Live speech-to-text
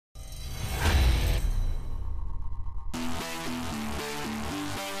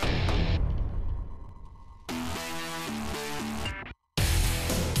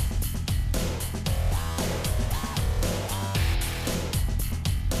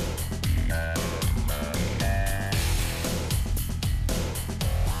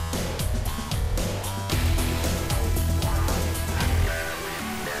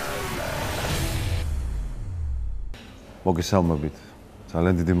მოგესალმებით.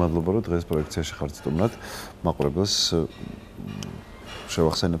 ძალიან დიდი მადლობა, რომ დღეს პროექციაში ხართ სტუმრად. მაყურებელს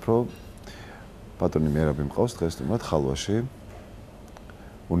შევახსენებ, რომ ბატონი მერაბი მყავს დღეს სტუმრად ხალვაში,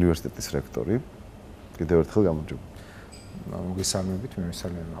 უნივერსიტეტის რექტორი. კიდევ ერთხელ გამარჯობა. მოგესალმებით, მე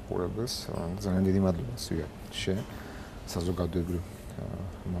ვისალმებ მაყურებელს. ძალიან დიდი მადლობა ზვიად შენ საზოგადოებრივ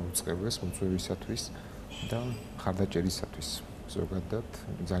მაუწყებელს მოწვევისათვის და ხარდაჭერისათვის. ზოგადად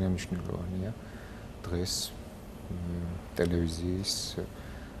ძალიან მნიშვნელოვანია დღეს ტელევიზიის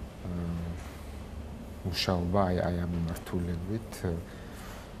მუშაობა აი ამ მიმართულებით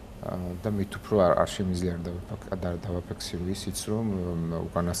და მით უფრო არ შემიძლია დავაფიქსირო ისიც, რომ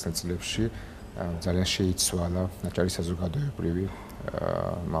უკანასკნელ წლებში ძალიან შეიცვალა აჭარის საზოგადოებრივი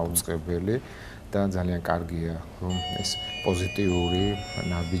მაუწყებელი და ძალიან კარგია, რომ ეს პოზიტიური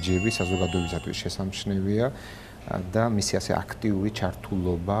ნაბიჯები საზოგადოებისათვის შესამჩნევია და მისი ასე აქტიური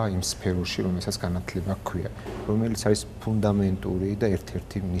ჩართულობა იმ სფეროში, რომელსაც განათლება ჰქვია, რომელიც არის ფუნდამენტური და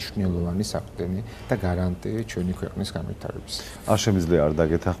ერთ-ერთი მნიშვნელოვანი საყრდენი და გარანტია ჩვენი ქვეყნის განვითარების. არ შემიძლია არ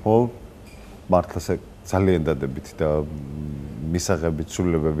დაგეთანხმო, მართლაც ძალიან დადებითი და მისაღები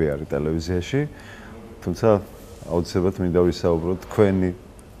ცვლილებები არის ტელევიზიაში, თუმცა აუცილებლად მინდა ვისაუბრო თქვენი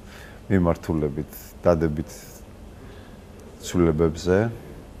მიმართულებით დადებით ცვლილებებზე.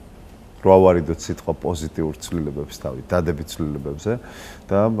 რო ავარიდოთ სიტყვა პოზიტიურ ცვლილებებს თავი, დადებით ცვლილებებზე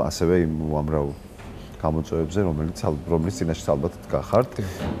და ასევე იმ უამრავ გამოწვევებზე, რომლის წინაშე ალბათ გახართ,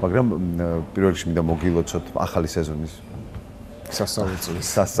 მაგრამ პირველ რიგში მინდა მოგილოცოთ ახალი სეზონის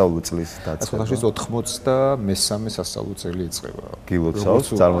სასწავლო წლის დაწყება. 93 სასწავლო წელი იწყება. გილოცავთ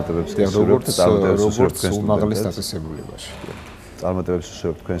წარმატებებს გისურვებთ და როგორც უმაღლეს დაწესებულებაში. წარმატებებს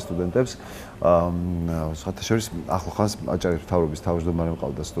ვისურვებთ თქვენ სტუდენტებს. სხვათა შორის ახლო ხანს აჭარის მთავრობის თავმჯდომარე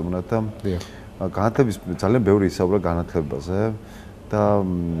მყავდა სტუმრად და განათლების ძალიან ბევრი ისაუბრა განათლებაზე და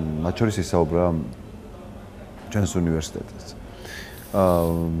მათ შორის ისაუბრა ჩვენს უნივერსიტეტზე.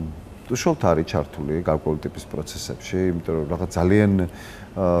 უშუალოდ არის ჩართული გარკვეული ტიპის პროცესებში, იმიტომ რომ რაღაც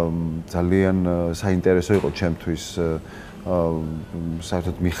ძალიან საინტერესო იყო ჩემთვის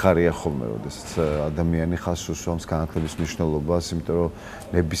საერთოდ მიხარია ხოლმე, როდესაც ადამიანი ხაზს უსვამს განათლების მნიშვნელობას, იმიტომ რომ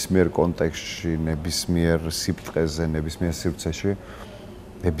ნებისმიერ კონტექსტში, ნებისმიერ სიბრტყეზე, ნებისმიერ სივრცეში,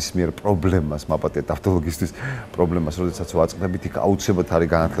 ნებისმიერ პრობლემას, მაპატია ტავტოლოგისტის პრობლემას, როდესაც ვაწყდებით, იქ აუცილებლად არის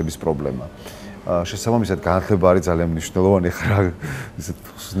განათლების პრობლემა. შესაბამისად, განათლება არის ძალიან მნიშვნელოვანი, ხარ ისეთ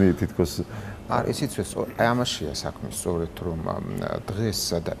ხსნი თითქოს ისიც აი ამაშია საქმე, სწორედ რომ დღეს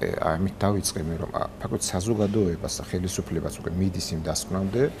და ამით დავიწყე მე, რომ ფაქტობრივად საზოგადოებას და ხელისუფლებას უკვე მიდის იმ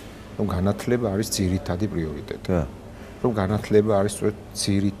დასკვნამდე, რომ განათლება არის ძირითადი პრიორიტეტი. რომ განათლება არის სწორედ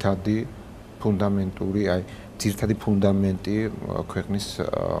ძირითადი ფუნდამენტური, ძირითადი ფუნდამენტი ქვეყნის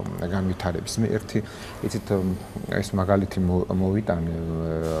განვითარების. მე ერთი იცით ეს მაგალითი მოვიტანე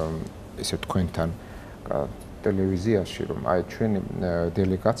ესე თქვენთან ტელევიზიაში, რომ ჩვენი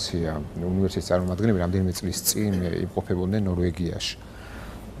დელეგაცია უნივერსიტეტის წარმომადგენლები რამდენიმე წლის წინ იმყოფებოდნენ ნორვეგიაში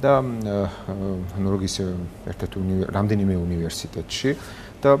და ნორვეგიის ერთ-ერთ რამდენიმე უნივერსიტეტში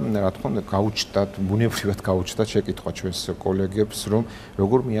და რა თქმა უნდა გაუჩნდათ, ბუნებრივად გაუჩნდათ შეკითხვა ჩვენს კოლეგებს, რომ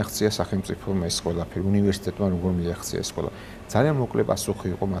როგორ მიაღწია სახელმწიფომ ეს ყველაფერი, უნივერსიტეტმა როგორ მიაღწია ეს ყველა. ძალიან მოკლე პასუხი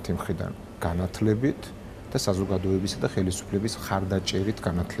იყო მათი მხრიდან განათლებით და საზოგადოებისა და ხელისუფლების ხარდაჭერით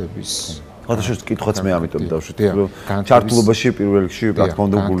განათლების. ხარდაჭერის კითხვაც მე ამიტომ დავშვით, რომ ჩართულობაში პირველ რიგში რა თქმა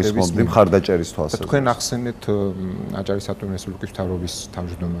უნდა გულისხმობდი ხარდაჭერის თვალსაზრისით. თქვენ ახსენეთ აჭარის ავტონომიური რესპუბლიკის მთავრობის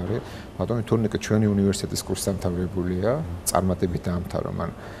თავმჯდომარე, ბატონი თორნიკე ჩვენი უნივერსიტეტის კურსდამთავრებულია, წარმატებით დაამთავრა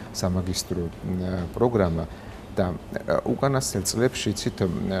მან სამაგისტრო პროგრამა და უკანასკნელ წლებში იცით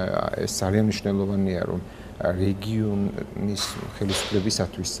ეს ძალიან მნიშვნელოვანია, რომ რეგიონის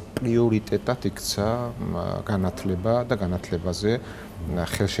ხელისუფლებისათვის პრიორიტეტად იქცა განათლება და განათლებაზე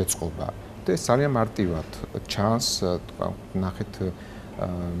ხელშეწყობა. და ეს ძალიან მარტივად ჩანს, ნახეთ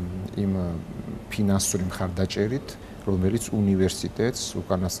იმ ფინანსური მხარდაჭერით, რომელიც უნივერსიტეტს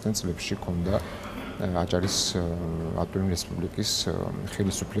უკანასკნელ წლებში ჰქონდა აჭარის ავტონომიური რესპუბლიკის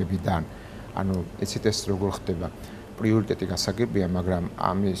ხელისუფლებიდან. ანუ ეცით ეს როგორ ხდება? პრიორიტეტი გასაგებია, მაგრამ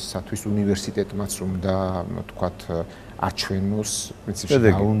ამისათვის უნივერსიტეტმაც უნდა თქვათ აჩვენოს, პრინციპში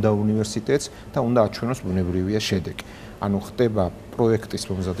უნდა უნივერსიტეტს და უნდა აჩვენოს ბუნებრივია შედეგი. ანუ ხდება პროექტის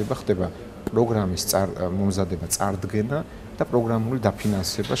მომზადება, ხდება პროგრამის მომზადება, წარდგენა და პროგრამული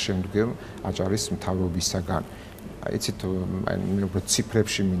დაფინანსება შემდგომ აჭარის მთავრობისაგან. იცით, მე უბრალოდ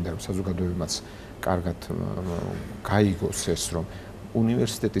ციფრებში მინდა რომ საზოგადოებაც კარგად გაიგოს ეს, რომ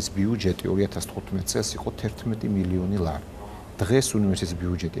უნივერსიტეტის ბიუჯეტი 2015 წელს იყო 11 მილიონი ლარი. დღეს უნივერსიტეტის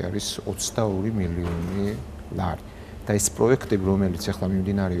ბიუჯეტი არის 22 მილიონი ლარი. და ეს პროექტები, რომელიც ახლა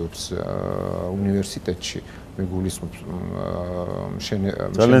მიმდინარეობს უნივერსიტეტში, მე გულისხმობ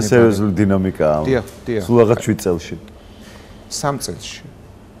ძალიან სერიოზული დინამიკაა. დიახ. სულ რაღაც 7 წელში. 3 წელში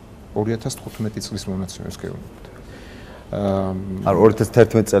 2015 წლის მონაცემებს გეუბნებით. არ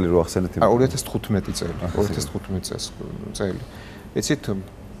 2011 წელი რო ახსენეთ? 2015 წელი. იცით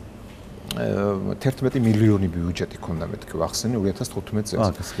 11 მილიონი ბიუჯეტი ქონდა მეთქი ვახსენე 2015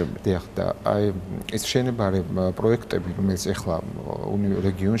 წელს. დიახ და აი ეს შენებარე პროექტები რომელიც ახლა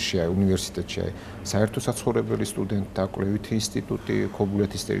რეგიონშია, უნივერსიტეტშია, საერთო საცხოვრებელი სტუდენტთა კვლევითი ინსტიტუტი,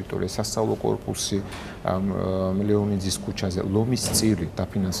 ქობულეთის ტერიტორია, სასწავლო კორპუსი, ლეონიძის ქუჩაზე, ლომის წილი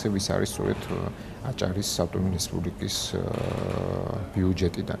დაფინანსების არის სწორედ აჭარის ავტონომიური რესპუბლიკის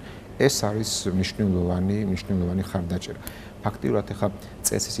ბიუჯეტიდან. ეს არის მნიშვნელოვანი ხარდაჭერა. ფაქტიურად ახლა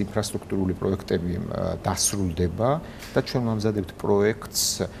წესის ინფრასტრუქტურული პროექტები დასრულდება და ჩვენ ვამზადებთ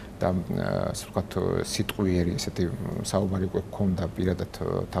პროექტს და ასე ვთქვათ სიტყვიერი ესეთი საუბარი უკვე გქონდა პირადად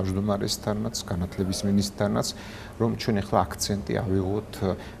თავმჯდომარესთანაც, განათლების მინისტრთანაც, რომ ჩვენ ახლა აქცენტი ავიღოთ,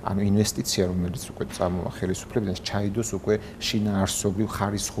 ანუ ინვესტიცია რომელიც უკვე წამოვა ხელისუფლებიდან ჩაიდოს უკვე შინაარსობრივ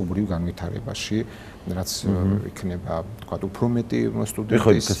ხარისხობრივ განვითარებაში, რაც იქნება ვთქვათ უფრო მეტი სტუდენტის.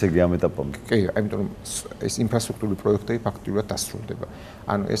 ხო, ესე იგი ამ ეტაპამდე. კი, იმიტომ რომ ეს ინფრასტრუქტურული პროექტები ფაქტიურად დასრულდება.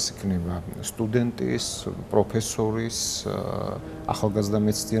 ანუ ეს იქნება სტუდენტის, პროფესორის, ახალგაზრდა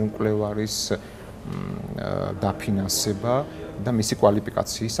მეცნიერ მკვლევარის დაფინანსება და მისი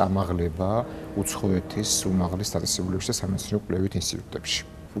კვალიფიკაციის ამაღლება უცხოეთის უმაღლეს სტატისტიკურ და სამეცნიერო კვლევით ინსტიტუტებში.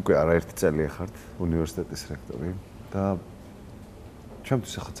 უკვე არაერთი წელი ხართ უნივერსიტეტის რექტორი და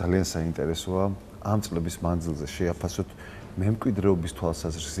ჩემთვის ახლა ძალიან საინტერესოა ამ წლების მანძილზე შეაფასოთ მემკვიდრეობის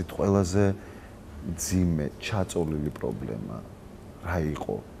თვალსაზრისით ყველაზე ძიმე ჩაწოლილი პრობლემა რა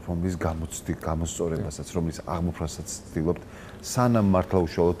იყო, რომლის გამოსწორებასაც, რომლის აღმოფხვრასაც ცდილობთ, სანამ მართლა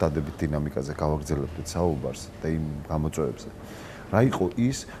უშუალოდ დადებით დინამიკაზე გავაგრძელებდით საუბარს და იმ გამოწვევებზე. რა იყო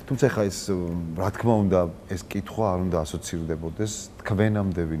ის, თუმცა ხა ეს რა თქმა უნდა ეს კითხვა არ უნდა ასოცირდებოდეს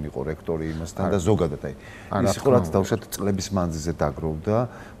თქვენამდე ვინ იყო რექტორი იმასთან და ზოგადად აი ის იყო რაც დავუშვათ წლების მანძილზე დაგროვდა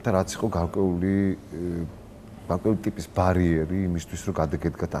და რაც იყო გარკვეული ტიპის ბარიერი იმისთვის რომ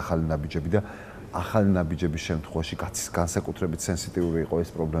გადაგედგათ ახალი ნაბიჯები და ახალი ნაბიჯების შემთხვევაში განსაკუთრებით სენსიტიური იყო ეს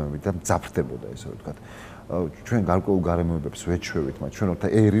პრობლემები და მძაფრდებოდა ესე ვთქვათ. ჩვენ გარკვეულ გარემოებებს ვეჩვევით, მაგრამ ჩვენ ვართ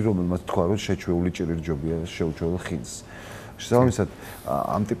ერი, რომელმაც თქვა რომ შეჩვეული ჭირირჯობია შეუჩვეულ ხინს. შესაბამისად,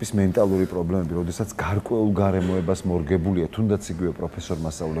 ამ ტიპის მენტალური პრობლემები, როდესაც გარკვეულ გარემოებას მორგებულია, თუნდაც იგივე პროფესორ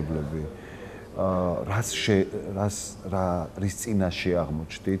მასწავლებლები, რის წინაშე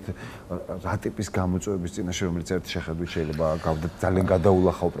აღმოჩნდით, რა ტიპის გამოწვევების წინაშე, რომელიც ერთ შეხედვით შეიძლება ძალიან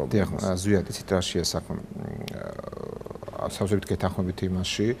გადაულახავ პრობლემას. დიახ, ზვიად, იცით რა შეა საქმე. სავსებით გეთანხმებით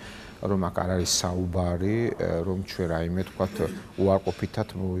იმაში, რომ აქ არ არის საუბარი, რომ ჩვენ რაიმე თქვათ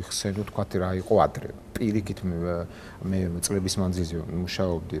უარყოფითად მოიხსენოთ, თქვათ რა იყო ადრე. პირიქით მე წლების მანძილზე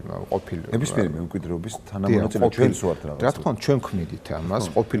მუშაობდი ყოფილ ნებისმიერი მემკვიდრეობის თანამონაწილე ჩვენც ვართ რაღაც. რა თქმა უნდა, ჩვენ ქმნიდით ამას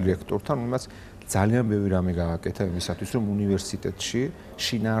ყოფილ რექტორთან, რომელმაც ძალიან ბევრი რამე გააკეთა იმისათვის, რომ უნივერსიტეტში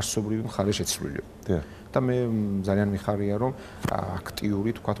შინაარსობრივი მხარე შეცვლილიო. და მე ძალიან მიხარია, რომ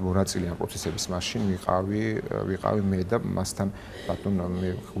აქტიური თქვათ მონაწილე ამ პროცესების მაშინ ვიყავი მე და მასთან მე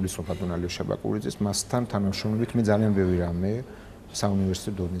გულისხმობ ბატონ ალიო შაბაკურიძეს, მასთან თანამშრომლობით მე ძალიან ბევრი რამე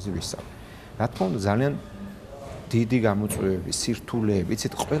საუნივერსიტეტო დონეზე ვისწავლე. რა თქმა უნდა, ძალიან დიდი გამოწვევები, სირთულეები,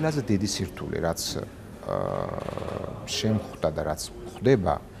 იცით, ყველაზე დიდი სირთულე, რაც შემხვდა და რაც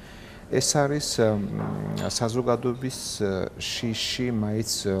ხდება, ეს არის საზოგადოების შიში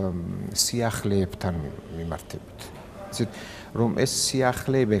მაინც სიახლეებთან მიმართებით. იცით, რომ ეს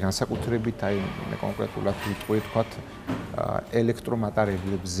სიახლეები განსაკუთრებით აი მე კონკრეტულად ვიტყვი თქვათ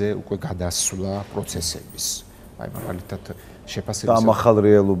ელექტრომატარებლებზე უკვე გადასვლა პროცესების. აი მაგალითად შეფასების ამ ახალ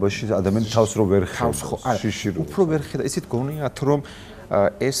რეალობაში ადამიანი თავს რო ვერ ხედავს, შიში რო. უფრო ვერ ხედავს, იცით, გონიათ რომ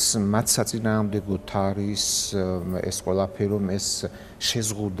ეს მათ საწინააღმდეგოდ არის ეს ყველაფერი, რომ ეს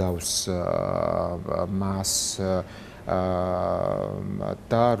შეზღუდავს მას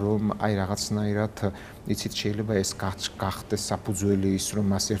და რომ აი რაღაცნაირად იცით შეიძლება ეს გახდეს საფუძველი ის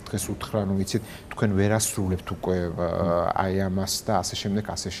რომ მას ერთ დღეს უთხრა რომ იცით თქვენ ვერ ასრულებთ უკვე აი ამას და ასე შემდეგ.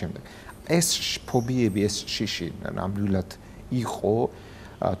 ეს ფობიები, ეს შიში ნამდვილად იყო,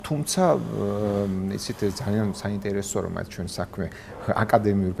 თუმცა იცით ძალიან საინტერესოა რომ აი ჩვენ საქმე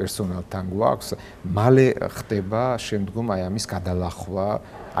აკადემიურ პერსონალთან გვაქვს, მალე ხდება შემდგომ აი ამის გადალახვა,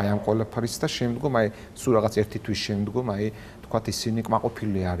 აი ამ ყველაფრის და შემდგომ აი სულ რაღაც ერთი თვის შემდგომ აი თქვათ ისინი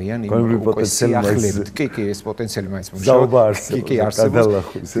კმაყოფილი არიან იმ უკვე სიახლეებით. კი, ეს პოტენციალი მაინც მუშაობს. კი,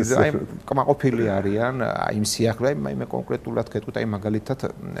 არსებობს. აი კმაყოფილი არიან იმ სიახლეებით, აი მე კონკრეტულად გეტყვით აი მაგალითად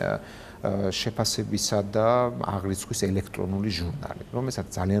შეფასებისა და აღრიცხვის ელექტრონული ჟურნალი, რომელსაც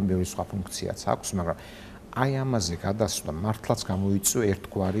ძალიან ბევრი სხვა ფუნქციაც აქვს, მაგრამ აი ამაზე გადასვლა მართლაც გამოიწვია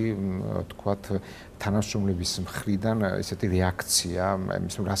ერთგვარი თქვათ თანამშრომლების მხრიდან ესეთი რეაქცია,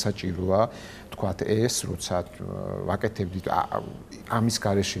 იმის რომ რასაჭიროა თქვათ ეს როცა ვაკეთებდით ამის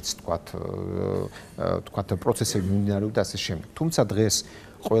გარეშეც თქვათ პროცესები მიმდინარეობდა ასე შემდეგ. თუმცა დღეს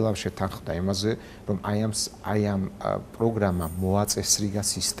ყველამ შეთანხმდა იმაზე, რომ აი ამ პროგრამამ მოაწესრიგა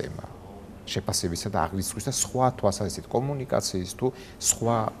სისტემა შეფასებისა და აღრიცხვის და სხვა თვალსაზრისით კომუნიკაციის თუ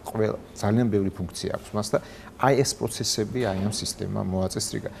სხვა ძალიან ბევრი ფუნქცია აქვს მას და აი ეს პროცესები აი ამ სისტემამ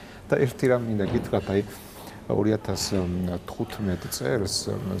მოაწესრიგა და ერთი რამ მინდა გითხრათ აი 2015 წელს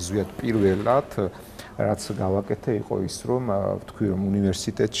ზვიად პირველად რაც გავაკეთე იყო ის რომ ვთქვი რომ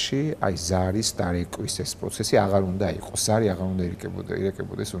უნივერსიტეტში აი ზარის დარეკვის ეს პროცესი აღარ უნდა იყოს ზარი აღარ უნდა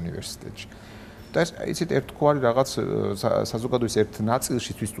ირეკებოდეს უნივერსიტეტში და იცით ერთგვარი რაღაც საზოგადოების ერთ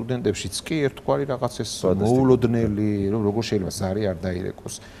ნაწილში თვის სტუდენტებშიც კი ერთგვარი რაღაც ეს მოულოდნელი რომ როგორ შეიძლება ზარი არ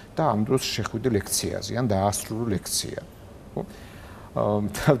დაირეკოს და ამ დროს შეხვიდე ლექციაზე ან დაასრულო ლექცია ხო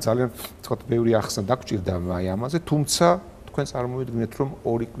ძალიან თქვათ ბევრი ახსნა დაგჭირდა აი ამაზე თუმცა თქვენ წარმოვიდგინეთ რომ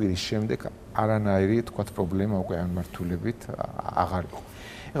 2 კვირის შემდეგ არანაირი თქვათ პრობლემა უკვე ამ მართულებით აღარ იყო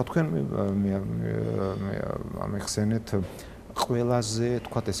ეხლა თქვენ მეხსენეთ ყველაზე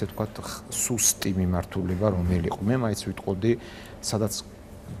თქვათ ესე თქვათ სუსტი მიმართულება რომელი იყო მე მაინც ვიტყოდი სადაც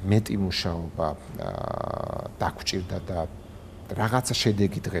მეტი მუშაობა დაგჭირდა და რაღაცა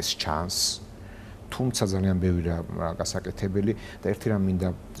შედეგი დღეს ჩანს თუმცა ძალიან ბევრი რა გასაკეთებელი და ერთი რამ მინდა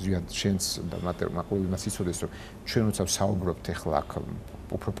ზვიად შენც და მაყურებელს იცოდეს რომ ჩვენ როცა ვსაუბრობთ ახლა აქ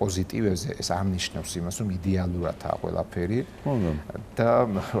უფრო პოზიტივებზე ეს არ ნიშნავს იმას რომ იდეალურადაა ყველაფერი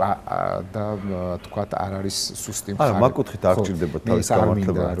და თქვათ არ არის სუსტი მხარე. არა, მაგკუთხით არ გჭირდება თავის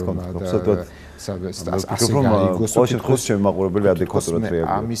გამართლება რა თქმა უნდა. ხელშეწყოს ჩემი მაყურებელი ადეკვატურად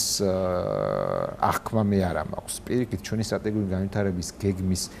რეაგირებს. ამის აღქმა მე არ მაქვს. პირიქით ჩვენი სტრატეგიული განვითარების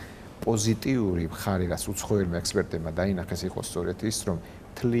გეგმის პოზიტიური მხარე რაც უცხოელმა ექსპერტებმა დაინახეს იყო სწორედ ის რომ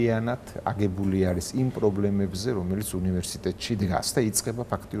თლიანად აგებული არის იმ პრობლემებზე რომელიც უნივერსიტეტში დგას და იწყება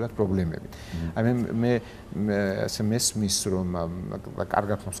ფაქტიურად პრობლემები. აი მე ასე მესმის რომ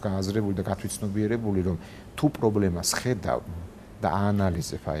კარგად მაქვს გააზრებული და გათვითცნობიერებული რომ თუ პრობლემას ხედავ და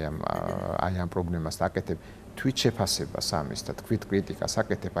აანალიზებ აი ამ პრობლემას და აკეთებ თვით შეფასებას ამის და თვით კრიტიკას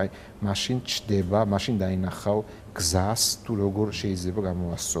აკეთებ აი მაშინ ჩდება მაშინ დაინახავ გზას თუ როგორ შეიძლება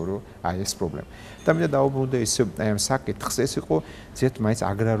გამოვასწორო აი ეს პრობლემა და მინდა დაუბრუნდე ისე აი ამ საკითხს ეს იყო ზედ მაინც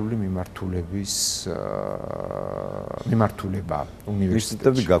აგრარული მიმართულების მიმართულება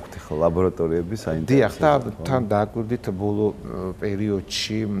უნივერსიტეტში გაქვთ ახლა ლაბორატორიები საინტერესო დიახ და თან დააკვირდით ბოლო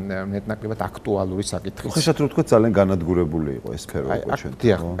პერიოდში მეტნაკლებად აქტუალური საკითხი ხეშად რო თქვა ძალიან განადგურებული იყო ეს სფერო უკვე ჩვენ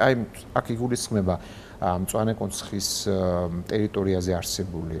დიახ აი აქ იგულისხმება მწვანე კონცხის ტერიტორიაზე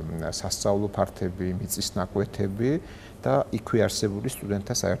არსებული სასწავლო ფართები, მიწის ნაკვეთები და იქვე არსებული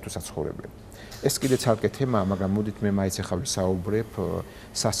სტუდენტთა საერთო საცხოვრებლები. ეს კიდე ცალკე თემაა, მაგრამ მოდით მე მაინც ახლა ვისაუბრებ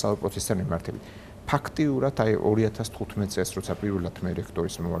სასწავლო პროცესთან მიმართებით. ფაქტიურად აი 2015 წელს როცა პირველად მე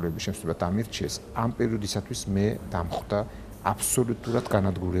რექტორის მოვალეობის შემსწრებად ამირჩიეს, ამ პერიოდისათვის მე დამხვდა აბსოლუტურად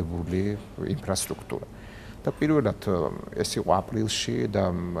განადგურებული ინფრასტრუქტურა. და პირველად ეს იყო აპრილში და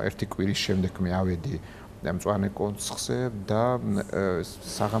ერთი კვირის შემდეგ მე ავედი მწვანე კონცხზე და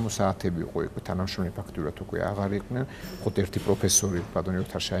საღამო საათები იყო უკვე თანამშრომლები ფაქტიურად უკვე აღარ იყვნენ, ხოთ ერთი პროფესორი ბატონი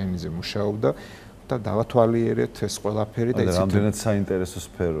ოთარ შაინიძე მუშაობდა და დავათვალიერეთ ეს ყველაფერი და იცით რამდენად საინტერესო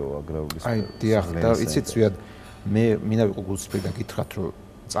სფეროა აგრარული სფერო. აი დიახ და იცით ზვიად მე მინდა ვიყო გულწრფელი და გითხრათ რომ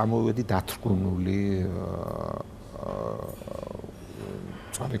წამოვედი დათრგუნული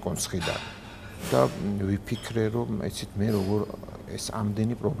მწვანე კონცხიდან და ვიფიქრე რომ იცით მე როგორ ეს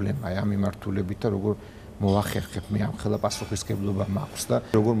ამდენი პრობლემაა ამ მიმართულებით და როგორ მოახერხებ მე ამ ხელა პასუხისგებლობა მაქვს და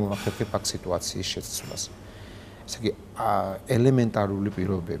როგორ მოახერხებ აქ სიტუაციის შეცვლას. ესე იგი ელემენტარული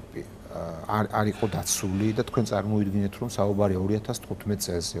პირობები არ იყო დაცული და თქვენ წარმოიდგინეთ რომ საუბარია 2015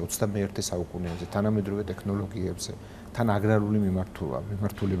 წელზე 21 საუკუნეზე თანამედროვე ტექნოლოგიებზე თან აგრარული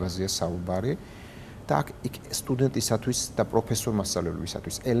მიმართულებაზეა საუბარი და აქ სტუდენტისათვის და პროფესორ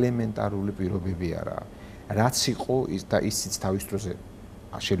მასწავლებლებისათვის ელემენტარული პირობები არაა. რაც იყო და ისიც თავის დროზე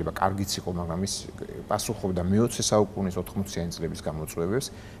შეიძლება კარგიც იყო, მაგრამ ის პასუხობდა მე-20 საუკუნის 80-იანი წლების გამოწვევებს.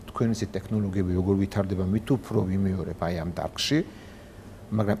 თქვენი ტექნოლოგიები როგორ ვითარდება, მით უფრო ვიმეორებ აი ამ დარგში.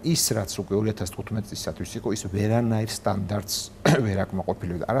 მაგრამ ის რაც უკვე 2015 წლისათვის იყო, ის ვერანაირ სტანდარტს ვერ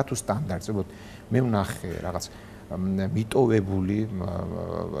აკმაყოფილებდა. არათუ სტანდარტზე, მე ვნახე რაღაც მიტოვებული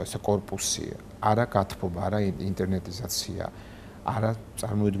ესე კორპუსი, არა გათბობა, არა ინტერნეტიზაცია, არა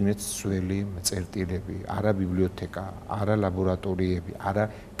წარმოიდგინეთ სველი წერტილები, არა ბიბლიოთეკა, არა ლაბორატორიები, არა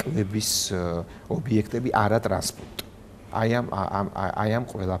კვების ობიექტები, არა ტრანსპორტი. აი ამ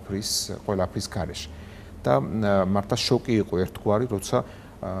ყველაფრის გარეშე. და მართლა შოკი იყო ერთგვარი, როცა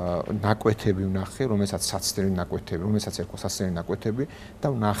ნაკვეთები ვნახე, რომელსაც საცდელი ნაკვეთები, რომელსაც ერქვა საცდელი ნაკვეთები და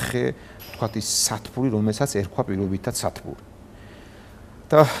ვნახე, თქვათ ის სათბური, რომელსაც ერქვა პირობითად სათბური.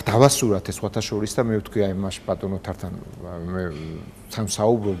 და დავასურათ ეს სხვათაშორის და მე ვთქვი აი მაშ ბატონოთთან მე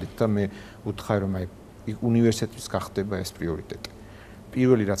სამსაუბრობდით და მე ვუთხარი რომ აი უნივერსიტეტის გახდება ეს პრიორიტეტი.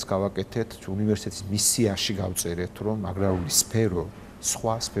 პირველი რაც გავაკეთეთ, უნივერსიტეტის მისიაში გავწერეთ, რომ აგრარული სფერო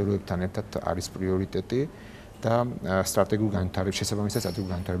სხვა სფეროებთან ერთად არის პრიორიტეტი და სტრატეგიული განვითარების შესაბამისად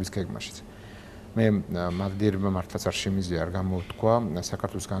სტრატეგიული განვითარების გეგმაშიც. მე მადლიერება მართლაც არ შემიძლია არ გამოვთქვა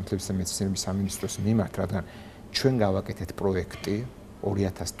საქართველოს განათლების და მეცნიერების სამინისტროს მიმართ, რადგან ჩვენ გავაკეთეთ პროექტი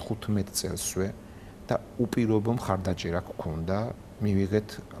 2015 წელსვე და უპირობო მხარდაჭერა გქონდა, მივიღეთ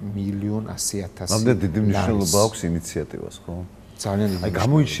 1.100.000. რამდენი დიდი მნიშვნელობა აქვს ინიციატივას, ხო? ძალიან დიდი. აი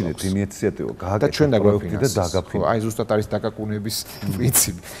გამოიჩინეთ ინიციატივა, გააკეთეთ პროექტი და დაგაფინანსეთ. აი ზუსტად არის დაკაკუნების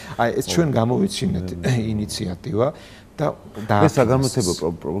პრინციპი. აი ეს ჩვენ გამოვიჩინეთ ინიციატივა და ეს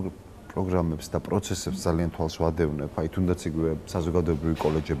საგანმანათლებლო პროგრამებს და პროცესებს ძალიან თვალს ვადევნებ, აი თუნდაც იგივე საზოგადოებრივი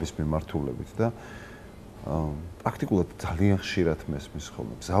კოლეჯების მიმართულებით და პრაქტიკულად ძალიან ხშირად მესმის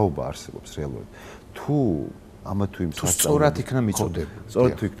ხოლმე გზაობა არსებობს რეალურად. თუ ამა თუ იმ სწორად იქნა მიწოდებული.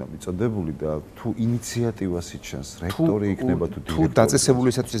 სწორად თუ იქნა მიწოდებული და თუ ინიციატივას იჩენს რექტორი იქნება თუ თუ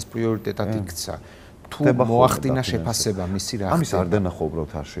დაწესებულისათვის ეს პრიორიტეტად იქცა, თუ მოახდინა შეფასება მისი რა ხდება. ამის არ დანახო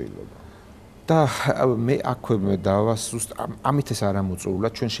უბრალოდ არ შეიძლება. და მე აქვე დავასუსტ ამით ეს არ ამოწურულა,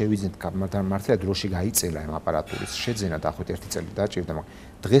 ჩვენ შევიძინეთ მართლა დროში გაიწელა ამ აპარატურის შეძენა და ახვით 1 წელი დაჭირდა, მაგრამ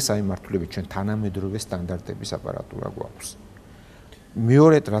დღეს აი მართლებით ჩვენ თანამედროვე სტანდარტების აპარატურა გვაქვს.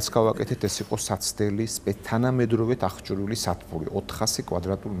 მეორედ რაც გავაკეთეთ ეს იყო საცდელი თანამედროვედ აღჭურვილი სათბური 400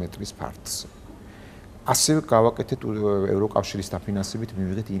 კვადრატულ მეტრის ფართზე. ასევე გავაკეთეთ ევროკავშირის დაფინანსებით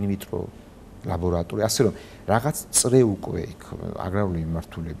მივიღეთ ინვიტრო ლაბორატორია, ასე რომ რაღაც წრე უკვე იქ აგრარული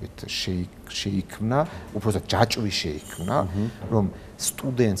მიმართულებით შეიქმნა, უბრალოდ ჯაჭვი შეიქმნა, რომ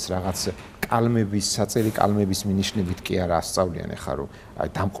სტუდენტს რაღაც კალმების, საწერი კალმების მინიშნებით კი არა ასწავლიან ახლა რომ აი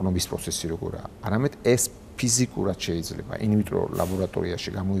დამყნობის პროცესი როგორაა, არამედ ეს ფიზიკურად შეიძლება ინვიტრო ლაბორატორიაში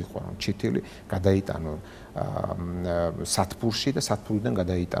გამოიყვანონ ჩითილი, გადაიტანონ სათბურში და სათბურიდან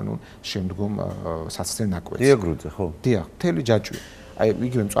გადაიტანონ შემდგომ საცდელ ნაკვეთს. დიაგროზე ხო? დიახ, მთელი ჯაჭვი. აი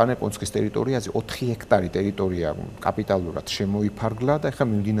იგივე მწვანე კონცხის ტერიტორიაზე 4 ჰექტარი ტერიტორია კაპიტალურად შემოიფარგლა და ახლა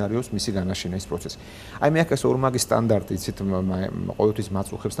მიმდინარეობს მისი განაშენების პროცესი. აი მე აქ ეს ორმაგი სტანდარტი იცით ყოველთვის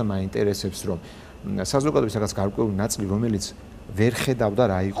მაწუხებს და მაინტერესებს რომ საზოგადოების რაღაც გარკვეული ნაწილი რომელიც ვერ ხედავდა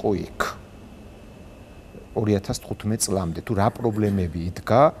რა იყო იქ 2015 წლამდე თუ რა პრობლემები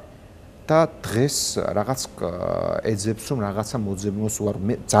იდგა და დღეს რაღაც ეძებს რომ რაღაცა მოძებნოს უარ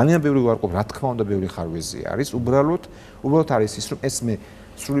ძალიან ბევრი ვარყოფ რა თქმა უნდა ბევრი ხარვეზი არის უბრალოდ არის ის რომ ეს მე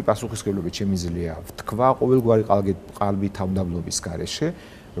სრული პასუხისმგებლობით შემიძლია ვთქვა ყოველგვარი ყალბი თავმდაბლობის გარეშე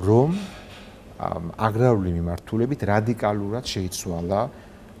რომ აგრარული მიმართულებით რადიკალურად შეიცვალა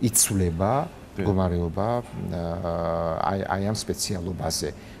იცვლება მდგომარეობა აი ამ სპეციალობაზე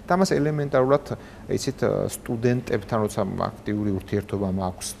და მას ელემენტარულად იცით სტუდენტებთან როცა აქტიური ურთიერთობა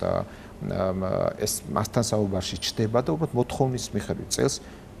მაქვს და ეს მასთან საუბარში ჩდება და უბრალოდ მოთხოვნის მიხედვით წელს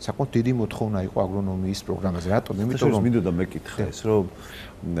საკმაოდ დიდი მოთხოვნა იყო აგრონომიის პროგრამაზე. რატომ? იმიტომ რომ მინდოდა მეკითხა ეს რომ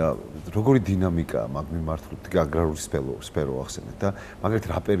როგორი დინამიკაა მაგ მიმართულებით აგრარული სფერო ახსენეთ და მაგალითად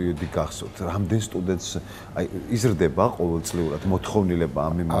რა პერიოდი გახსოვთ? რამდენ სტუდენტს აი იზრდება ყოველწლიურად მოთხოვნილება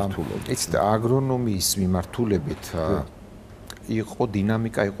ამ მიმართულებით? იცით აგრონომიის მიმართულებით იყო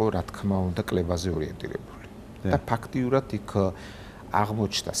დინამიკა იყო რა თქმა უნდა კლებაზე ორიენტირებული. და ფაქტიურად იქ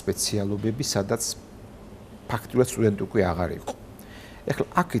აღმოჩნდა სპეციალობები, სადაც ფაქტიურად სტუდენტი უკვე აღარ იყო. ეხლა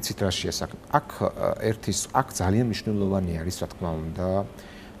აქ იცით რა შეასახებ? აქ ძალიან მნიშვნელოვანი არის რა თქმა უნდა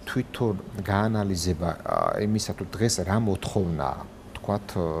თვითონ გაანალიზება იმისა თუ დღეს რა მოთხოვნაა, თქვათ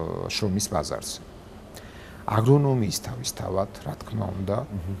შრომის ბაზარზე. აგრონომიის თავისთავად რა თქმა უნდა,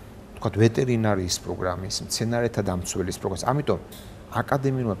 თქვათ ვეტერინარიის პროგრამის, მცენარეთა დამცველის პროგრამის. ამიტომ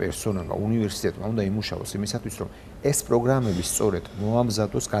აკადემიურმა პერსონალმა, უნივერსიტეტმა უნდა იმუშაოს იმისათვის, რომ ეს პროგრამები სწორედ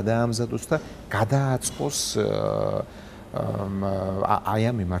მოამზადოს, გადაამზადოს და გადააწყოს აი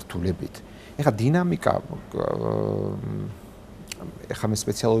ამ მიმართულებით. ეხლა დინამიკა ეხლა მე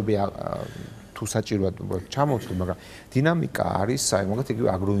სპეციალობები თუ საჭიროა ჩამოვთვლი, მაგრამ დინამიკა არის აი მაგათ იგივე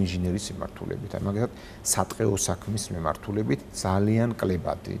აგროინჟინერის მიმართულებით, აი მაგათ სატყეო საქმის მიმართულებით ძალიან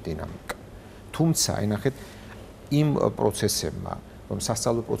კლებადი დინამიკა. თუმცა აი ნახეთ იმ პროცესებმა რომ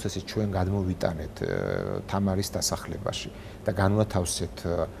სასწავლო პროცესი ჩვენ გადმოვიტანეთ თამარის დასახლებაში და განვათავსეთ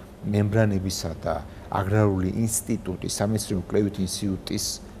მემბრანებისა და აგრარული ინსტიტუტის სამეცნიერო კვლევით ინსტიტუტის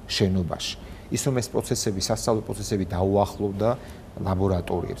შენობაში. ის რომ ეს პროცესები, სასწავლო პროცესები დაუახლოვდა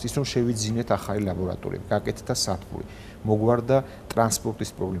ლაბორატორიებს, ის რომ შევიძინეთ ახალი ლაბორატორიები, გაკეთდა სადგური, მოგვარდა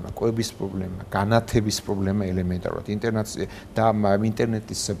ტრანსპორტის პრობლემა, კვების პრობლემა, განათების პრობლემა ელემენტარულად,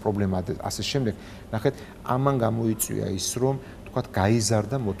 ინტერნეტის პრობლემა და ასე შემდეგ. ნახეთ, ამან გამოიწვია ის, რომ თქვათ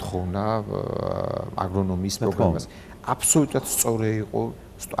გაიზარდა მოთხოვნა აგრონომიის პროგრამას. აბსოლუტურად სწორი იყო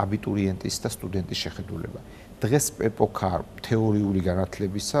აბიტურიენტის და სტუდენტის შეხედულება. დღეს ეპოქა თეორიული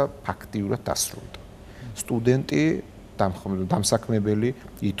განათლებისა ფაქტიურად დასრულდა. სტუდენტი დამსაქმებელი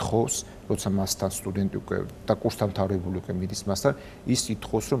ითხოვს, როცა მასთან სტუდენტი უკვე და კურსდამთავრებული უკვე მიდის მასთან, ის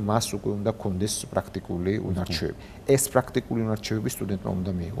ითხოვს, რომ მას უკვე უნდა კონდეს პრაქტიკული უნარჩვევები. ეს პრაქტიკული უნარჩვევები სტუდენტმა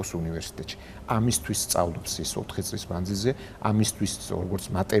უნდა მიიღოს უნივერსიტეტში. ამისთვის სწავლობს ის 4 წლის მანძილზე, ამისთვის როგორც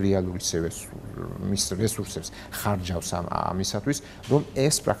მატერიალური მის რესურსებს ხარჯავს ამისათვის, რომ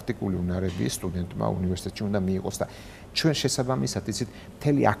ეს პრაქტიკული უნარები სტუდენტმა უნივერსიტეტში უნდა მიიღოს და ჩვენ შესაბამისად იცით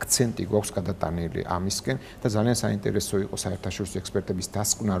მთელი აქცენტი გვაქვს გადატანილი ამისკენ და ძალიან საინტერესო იყო საერთაშორისო ექსპერტების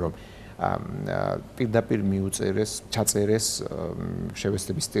დასკვნა, რომ პირდაპირ ჩაწერეს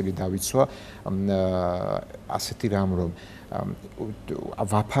შევეცდების სტილი დავიცვა ასეთი რამ, რომ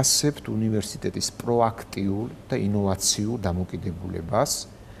ვაფასებთ უნივერსიტეტის პროაქტიულ და ინოვაციურ დამოკიდებულებას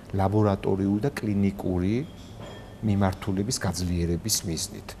ლაბორატორიული და კლინიკური მიმართულების გაძლიერების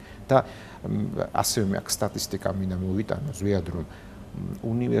მიზნით. და ასევე მე აქ სტატისტიკა მინდა მოვიტანო ზვიად, რომ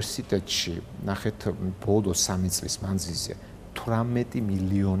უნივერსიტეტში ნახეთ ბოლო 3 წლის მანძილზე 18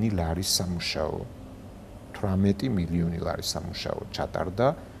 მილიონი ლარის სამუშაო ჩატარდა,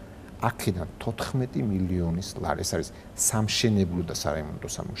 აქედან 14 მილიონის ლარი ეს არის სამშენებლო და სარემონტო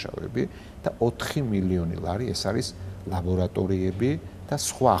სამუშაოები და 4 მილიონი ლარი ეს არის ლაბორატორიები და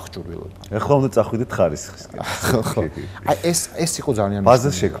სხვა აღჭურვილობა. ეხლა უნდა წახვიდეთ ხარისხისკენ. ხო. აი ეს იყო ძალიან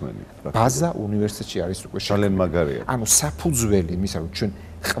ბაზა შექმნილი. ბაზა უნივერსიტეტში არის უკვე ძალიან მაგარია. ანუ საფუძველი იმისა, რომ ჩვენ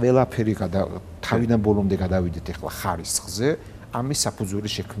ყველაფერი თავიდან ბოლომდე გადავიდეთ ეხლა ხარისხზე, ამის საფუძველი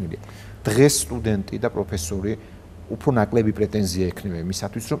შექმნილია. დღეს სტუდენტი და პროფესორი უფრო ნაკლები პრეტენზია ექნება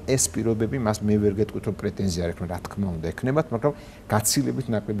იმისათვის, რომ ეს პირობები მას მე ვერ გეტყვით, რომ პრეტენზია არ ექნება, რა თქმა უნდა ექნებათ, მაგრამ გაცილებით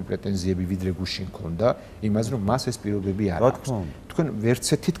ნაკლები პრეტენზიები ვიდრე გუშინ ქონდა, იმაზე რომ მას ეს პირობები არ აქვს. თქვენ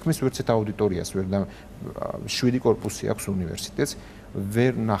თითქმის ვერცეთ აუდიტორიას ვერ და 7 კორპუსი აქვს უნივერსიტეტს,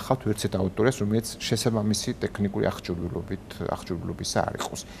 ვერ ნახავთ ვერცეთ აუდიტორიას, რომელიც შესაბამისი ტექნიკური აღჭურვილობისა არ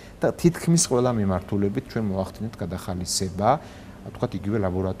იყოს. და თითქმის ყველა მიმართულებით ჩვენ მოახდინეთ გადახალისება, თქვათ იგივე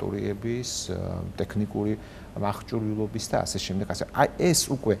ლაბორატორიების, ტექნიკური აღჭურვილობის და ასე შემდეგ. აი ეს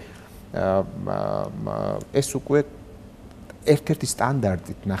უკვე ერთ-ერთი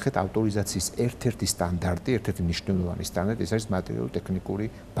სტანდარტით ნახეთ ავტორიზაციის ერთ-ერთი სტანდარტი, ერთ-ერთი მნიშვნელოვანი სტანდარტი, ეს არის მატერიალურ-ტექნიკური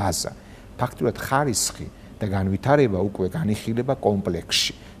ბაზა. ფაქტობრივად ხარისხი და განვითარება უკვე განიხილება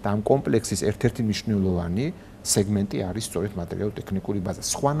კომპლექსში და ამ კომპლექსის ერთ-ერთი მნიშვნელოვანი სეგმენტი არის სწორედ მატერიალურ-ტექნიკური ბაზა.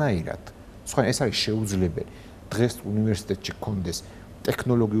 სხვანაირად ეს არის შეუძლებელი. დღეს უნივერსიტეტში გქონდეს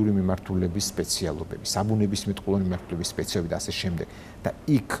ტექნოლოგიური მიმართულების სპეციალობები, საბუნებისმეტყველო მიმართულების სპეციალობები და ასე შემდეგ. და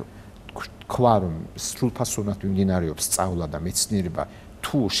იქ თქვა, რომ სრულფასოვნად მიმდინარეობს სწავლა და მეცნიერება,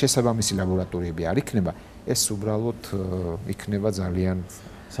 თუ შესაბამისი ლაბორატორიები არ იქნება, ეს უბრალოდ იქნება ძალიან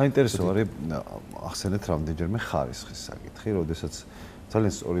საინტერესო არის ახსენეთ რამდენჯერმე ხარისხის საკითხი, როდესაც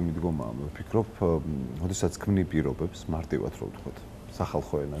ძალიან სწორი მიდგომაა, მე ვფიქრობ, როდესაც ქმნი პირობებს, მარტივად რო ვთქვათ,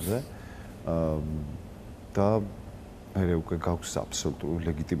 სახალხო ენაზე, და მე უკვე გაქვს აბსოლუტური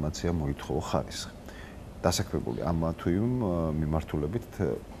ლეგიტიმაცია მოითხოვო ხარისხი. დასაქმებული ამ თუ იმ მიმართულებით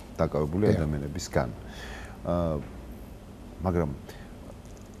დაკავებული ადამიანებისგან. მაგრამ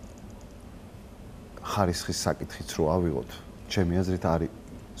ხარისხის საკითხიც რო ავიღოთ, ჩემი აზრით არის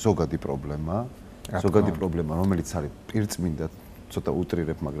ზოგადი პრობლემა, რომელიც არის პირწმინდა, ცოტა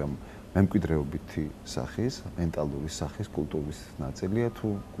უტრირებ, მაგრამ მემკვიდრეობითი სახის, მენტალური სახის, კულტურის ნაწილია თუ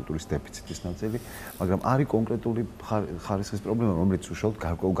კულტურის დეფიციტის ნაწილი, მაგრამ არის კონკრეტული ხარისხის პრობლემა, რომელიც უშუალოდ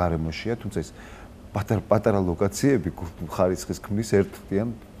გარკვეულ გარემოშია, თუმცა ეს პატარა ლოკაციები ხარისხის ქმნის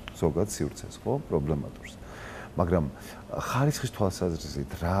ერთიან ზოგად სივრცეს, ხო, პრობლემატურს. მაგრამ ხარისხის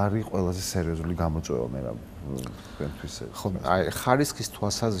თვალსაზრისით რა არის ყველაზე სერიოზული გამოწვევა მერაბ თქვენთვის? ხო, აი ხარისხის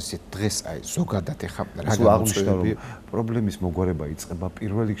თვალსაზრისით დღეს აი ზოგადად ეხა რა გამოწვევები პრობლემის მოგვარება იწყება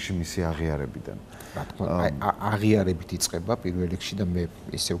პირველ რიგში მისი აღიარებიდან. რა თქმა უნდა, აი აღიარებით იწყება პირველ რიგში და მე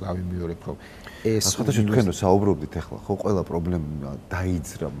ისევ გავიმეორებ, რომ ეს ხათაშო თქვენო საუბრობდით ეხლა, ხო, ყველა პრობლემა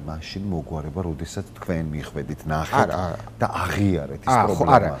დაიძრა მაშინ მოგვარება, როდესაც თქვენ მიხვედით, ნახეთ და აღიარეთ ის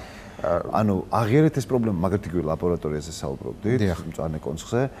პრობლემა. ანუ აღიარეთ ეს პრობლემა, მაგალითად იგივე ლაბორატორიაზე საუბრობდით, მწვანე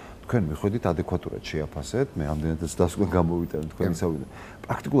კონცხზე, თქვენ მიხვედით ადეკვატურად შეაფასეთ, მე ამდენადაც დასკვნა გამოვიტანეთ თქვენი საუბარი.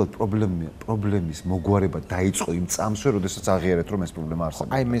 პრაქტიკულად პრობლემის მოგვარება დაიწყო იმ წამსვე, როდესაც აღიარეთ, რომ ეს პრობლემა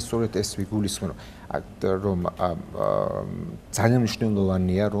არსებობს. აი მე სწორედ ეს ვიგულისხმე, რომ ძალიან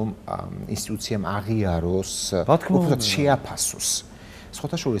მნიშვნელოვანია, რომ ინსტიტუციამ აღიაროს, უბრალოდ შეაფასოს.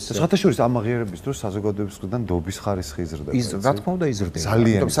 სხვათა შორის ამ აღიარების დროს საზოგადოების მხრიდან დობის ხარისხი იზრდება. რა თქმა უნდა იზრდება.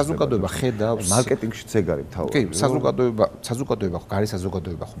 ძალიან საზოგადოება ხედავს მარკეტინგშიც ეგ არის თავი. კი, საზოგადოება ხო, გარი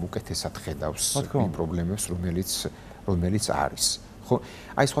საზოგადოება ხო უკეთესად ხედავს იმ პრობლემებს, რომელიც არის. ხო,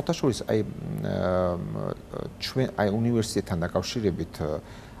 აი სხვათა შორის ჩვენ უნივერსიტეტთან დაკავშირებით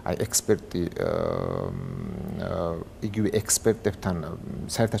აი ექსპერტი იგივე ექსპერტებთან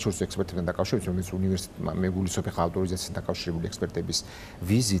საერთაშორისო ექსპერტებთან დაკავშირებით რომელიც უნივერსიტეტმა მეგულისოფი ავტორიზაციასთან დაკავშირებული ექსპერტების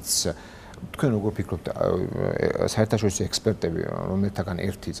ვიზიტს თქვენ როგორ ფიქრობთ საერთაშორისო ექსპერტები რომელთაგან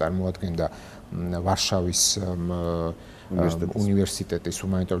ერთი წარმოადგენდა ვარშავის უნივერსიტეტის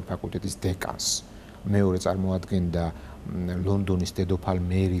ჰუმანიტარული ფაკულტეტის დეკანს მეორე წარმოადგენდა ლონდონის დედოფალ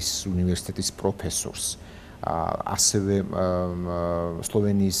მერის უნივერსიტეტის პროფესორს ასევე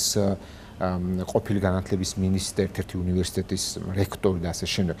სლოვენიის ყოფილი განათლების მინისტრი ერთ-ერთი უნივერსიტეტის რექტორი და ასე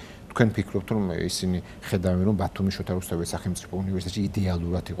შემდეგ. თქვენ ფიქრობთ რომ ისინი ხედავენ რომ ბათუმის შოთა რუსთაველის სახელმწიფო უნივერსიტეტში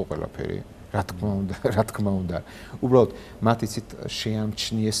იდეალურად იყო ყველაფერი? რა თქმა უნდა. უბრალოდ მათ იცით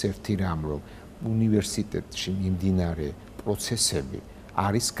შეამჩნიეს ერთი რამ რომ უნივერსიტეტში მიმდინარე პროცესები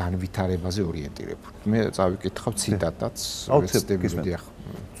არის განვითარებაზე ორიენტირებული. მე წავიკითხავ ციტატაც,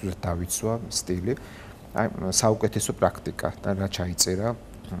 დავიცვა სტილი. აი საუკეთესო პრაქტიკა და რა ჩაიწერა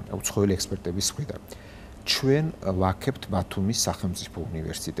უცხოელი ექსპერტების მხრიდან. ჩვენ ვაქებთ ბათუმის სახელმწიფო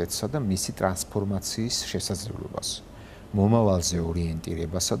უნივერსიტეტსა და მისი ტრანსფორმაციის შესაძლებლობას, მომავალზე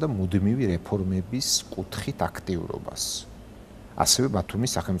ორიენტირებასა და მუდმივი რეფორმების კუთხით აქტიურობას. ასევე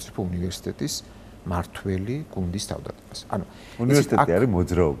ბათუმის სახელმწიფო უნივერსიტეტის მართველი გუნდის თავდადებას. ანუ უნივერსიტეტი არის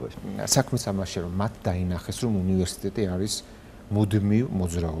მოძრაობაში. საქმეც ამაში რომ მათ დაინახეს რომ უნივერსიტეტი არის მუდმივ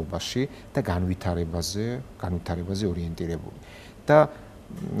მოძრაობაში და განვითარებაზე ორიენტირებული. და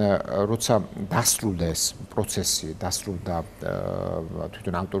როცა დასრულდა ეს პროცესი, დასრულდა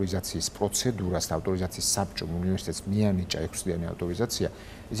თვითონ ავტორიზაციის პროცედურას და ავტორიზაციის საბჭომ უნივერსიტეტს მიანიჭა 6 წლიანი ავტორიზაცია,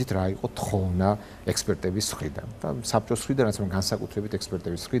 იცით რა იყო თხოვნა ექსპერტების მხრიდან. და საბჭოს მხრიდან, რაც განსაკუთრებით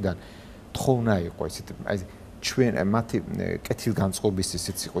ექსპერტების მხრიდან თხოვნა იყო, იცით, აი ჩვენ მათი კეთილგანწყობის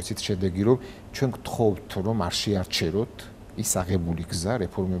ისიც იყო, იცით შედეგი, რომ ჩვენ გთხოვთ, რომ არ შეარჩეროთ ის აღებული გზა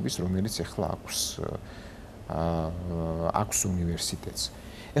რეფორმების, რომელიც ახლა აქვს უნივერსიტეტს.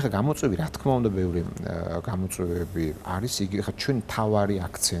 ეხლა გამოწვევი, რა თქმა უნდა, ბევრი გამოწვევები არის, იგი ეხლა ჩვენი თავარი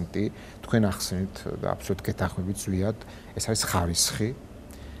აქცენტი, თქვენ ახსენეთ და აბსოლუტურად გეთანხმებით ზვიად, ეს არის ხარისხი,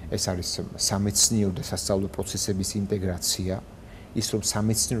 ეს არის სამეცნიერო და სასწავლო პროცესების ინტეგრაცია, ის რომ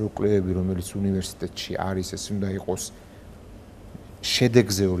სამეცნიერო კვლევები, რომელიც უნივერსიტეტში არის, ეს უნდა იყოს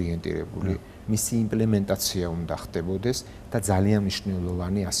შედეგზე ორიენტირებული. მისი იმპლემენტაცია უნდა ხდებოდეს და ძალიან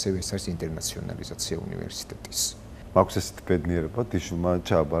მნიშვნელოვანი ასევე ეს არის ინტერნაციონალიზაცია უნივერსიტეტის. მაქვს ესეთი ბედნიერება, დიშულმა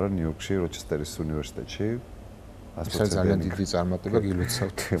ჩააბარა ნიუ-იორკში, როჩესტერის უნივერსიტეტში. ეს ძალიან დიდი წარმატება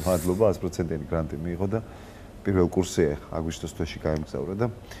გილოცავთ. მადლობა, 100%-იანი გრანტი მიიღო და პირველ კურსზე აგვისტოს თვეში გაემგზავრა და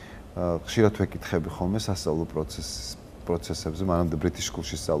ხშირად ვეკითხები ხოლმე სასწავლო პროცესებზე, მანამდე ბრიტიშ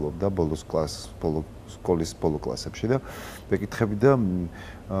სკულში სწავლობდა სკოლის ბოლო კლასებში და ვეკითხები და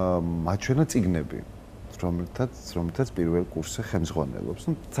მაჩვენა წიგნები, რომელთაც პირველ კურსზე ხელმძღვანელობს.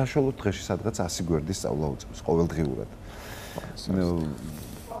 ნუ საშუალო დღეში სადღაც 100 გვერდის სწავლა უწევს ყოველდღიურად.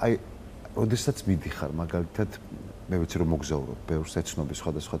 აი, როდესაც მიდიხარ, მაგალითად, მე ვიცი რომ მოგზაურობ ბევრს ეცნობი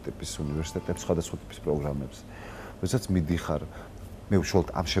სხვადასხვა ტიპის უნივერსიტეტებს, სხვადასხვა ტიპის პროგრამებს. როდესაც მიდიხარ, მე უშუალოდ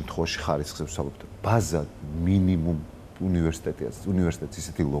ამ შემთხვევაში ხარისხზე ვსაუბრობ. ბაზა მინიმუმ უნივერსიტეტს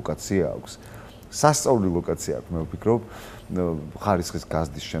ისეთი ლოკაცია აქვს. სასწავლო ლოკაცია აქვს, მე ვფიქრობ, ხარისხის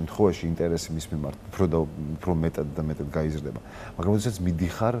გაზრდის შემთხვევაში ინტერესი მის მიმართ უფრო მეტად და მეტად გაიზრდება. მაგრამ როდესაც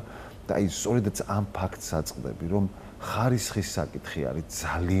მიდიხარ და აი სწორედაც ამ ფაქტს აწყდები, რომ ხარისხის საკითხი არის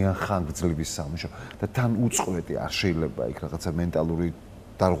ძალიან ხანგრძლივი სამუშაო და თან უწყვეტი არ შეიძლება იქ რაღაცა მენტალური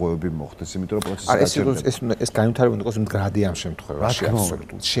დარღვევები მოხდეს, იმიტომ რომ პროცესი ეს განვითარება უნდა იყოს მდგრადი ამ შემთხვევაში,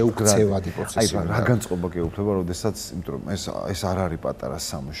 აბსოლუტურად შეუქცევადი პროცესი. აი, რა განწყობა გეუფლება, როდესაც, იმიტომ რომ ეს არ არის პატარა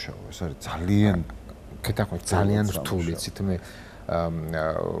სამუშაო, ეს არის ძალიან რთული, ცით მე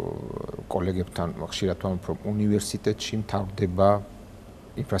კოლეგებთან ხშირად ვამბობ, რომ უნივერსიტეტში მთავრდება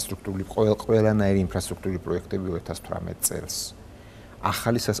ინფრასტრუქტურული ყველანაირი ინფრასტრუქტურული პროექტები 2018 წელს.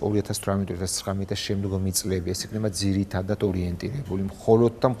 ახალი 2018-2019 შემდგომი წლები ეს იქნება ძირითადად ორიენტირებული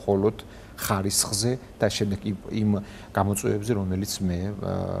მხოლოდ და მხოლოდ ხარისხზე და შემდეგ იმ გამოწვევებზე, რომელიც მე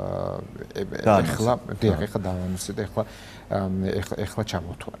ეხლა დავანონსე და ეხლა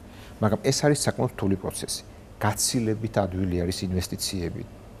ჩამოთვალე. მაგრამ ეს არის საკმაოდ რთული პროცესი. გაცილებით ადვილი არის ინვესტიციები,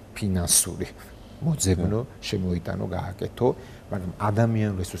 ფინანსური მოძებნო, შემოიტანო, გააკეთო, მაგრამ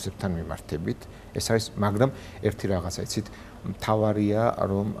ადამიანურ რესურსებთან მიმართებით ეს არის, მაგრამ ერთი რაღაცა იცით, მთავარია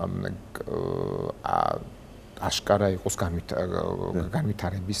რომ აშკარა იყოს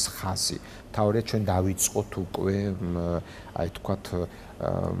განვითარების ხაზი. მთავარია ჩვენ დავიწყოთ უკვე, აი თქვათ,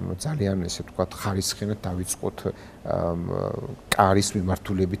 ძალიან ესე თქვათ, ხარისხენად დავიწყოთ კარის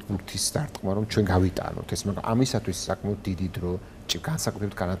მიმართულებით ბურთის დარტყმა, რომ ჩვენ გავიტანოთ ეს, მაგრამ ამისათვის საკმაოდ დიდი დრო,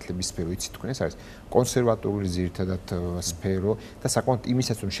 განსაკუთრებით განათლების სფერო, იცით თქვენ, ეს არის კონსერვატორული ძირითადად სფერო და საკმაოდ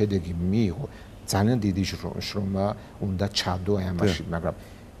იმისაც რომ შედეგი მიიღო, ძალიან დიდი შრომა უნდა ჩადო აი ამაში, მაგრამ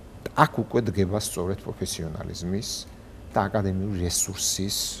აქ უკვე დგება სწორედ პროფესიონალიზმის და აკადემიური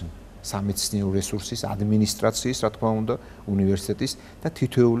რესურსის, სამეცნიერო რესურსის, ადმინისტრაციის, რა თქმა უნდა, უნივერსიტეტის და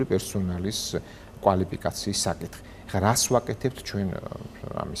თითოეული პერსონალის კვალიფიკაციის საკითხი. ხა რას ვაკეთებთ ჩვენ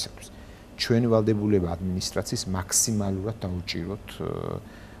ამისათვის? ჩვენი ვალდებულება ადმინისტრაციის მაქსიმალურად დაუჭიროთ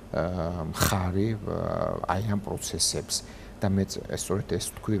მხარი აი ამ პროცესებს და მე სწორედ ეს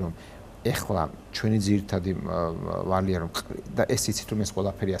ვთქვი, რომ ეხლა ჩვენი ძირითადი ვალია რომ და ეს იცით რომ ეს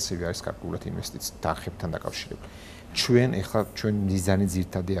ყველაფერი ასევე არის კარგულად ინვესტიცია თანხებთან დაკავშირებული. ჩვენ ეხლა ჩვენ მიზანი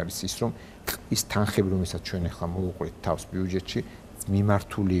ძირითადი არის ის რომ ის თანხები რომელსაც ჩვენ ეხლა მოვუყრით თავს ბიუჯეტში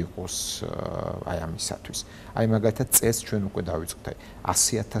მიმართული იყოს აი ამისათვის. აი მაგალითად წელს ჩვენ უკვე დავიწყეთ აი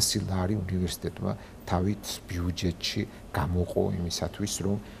 100,000 ლარი უნივერსიტეტმა თავით ბიუჯეტში გამოყო იმისათვის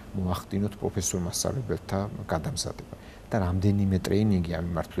რომ მოახდინოთ პროფესორ-მასწავლებელთა გადამზადება და რამდენიმე ტრეინინგი ამ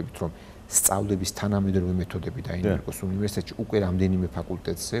მიმართულებით რომ სწავლების თანამედროვე მეთოდები დაინერგოს უნივერსიტეტში უკვე რამდენიმე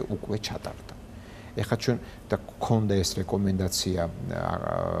ფაკულტეტზე უკვე ჩატარდა. ეხლა ჩვენ და გქონდა ეს რეკომენდაცია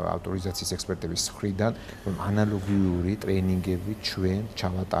ავტორიზაციის ექსპერტების მხრიდან, რომ ანალოგიური ტრეინინგები ჩვენ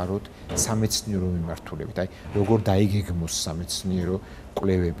ჩავატაროთ სამეცნიერო მიმართულებით. აი, როგორ დაიგეგმოს სამეცნიერო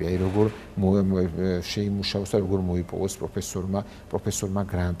კვლევები, აი როგორ შეიმუშაოს და როგორ მოიპოვოს პროფესორმა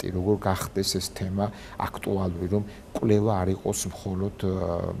გრანტი, როგორ გახდეს ეს თემა აქტუალური, რომ კვლევა არ იყოს მხოლოდ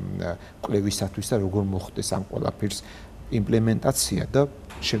კვლევისათვის და როგორ მოხდეს ამ ყველაფერს იმპლემენტაცია და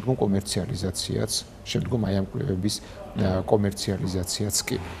შემდგომ კომერციალიზაციაც, შემდგომ აი ამ კვლევების კომერციალიზაციაც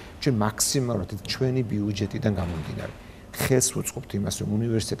კი. ჩვენ მაქსიმალურად ჩვენი ბიუჯეტიდან გამომდინარე ხელს ვუწყობთ იმას, რომ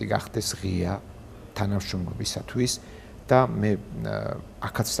უნივერსიტეტი გახდეს ღია თანამშრომლობისათვის და მე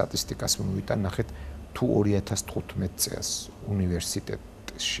აქაც სტატისტიკას მოვიტან, ნახეთ, თუ 2015 წელს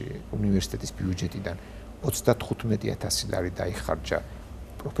უნივერსიტეტის ბიუჯეტიდან 35,000 ლარი დაიხარჯა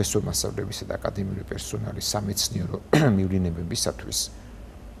პროფესორ-მასწავლებისა და აკადემიური პერსონალის სამეცნიერო მივლინებებისათვის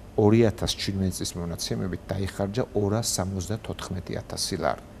 2017 წლის მონაცემებით დაიხარჯა 274,000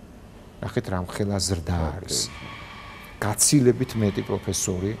 ლარი. ნახეთ რა მხელა ზრდა არის. გაცილებით მეტი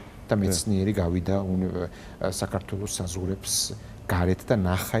პროფესორი და მეცნიერი გავიდა საქართველოს საზღვრებს გარეთ და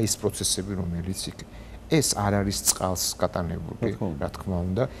ნახა ის პროცესები, რომელიც იქ ეს არ არის წყალს გატანებული, რა თქმა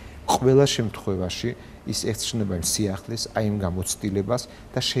უნდა. ყველა შემთხვევაში ის ეცნობა იმ სიახლეს, აი იმ გამოცდილებას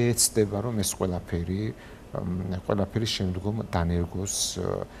და შეეცდება რომ ეს ყველაფერი შემდგომ დანერგოს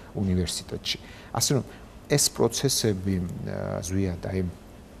უნივერსიტეტში. ასე რომ ეს პროცესები ზვიად აი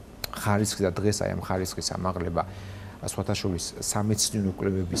ხარისხი და დღეს აი ამ ხარისხის ამაღლება სხვათაშორის სამეცნიერო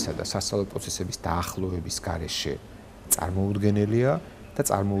კვლევებისა და სასწავლო პროცესების დაახლოების გარეშე წარმოუდგენელია და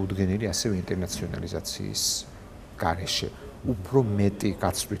წარმოუდგენელი ასევე ინტერნაციონალიზაციის გარეშე. უფრო მეტი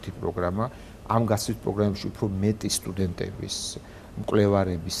გაცვლითი პროგრამა, ამ გაცვლით პროგრამებში უფრო მეტი სტუდენტების,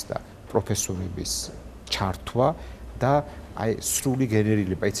 მკვლევარების და პროფესორების ჩართვა და აი სრული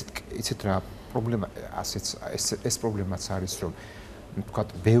გენერირება, იცით რა პრობლემა, ეს პრობლემაც არის, რომ თქვათ,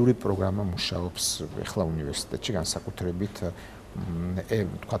 ბევრი პროგრამა მუშაობს ახლა უნივერსიტეტში, განსაკუთრებით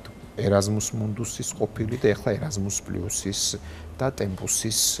თქვათ, ერაზმუს მუნდუსის ყოფილი და ახლა ერაზმუს პლუსის და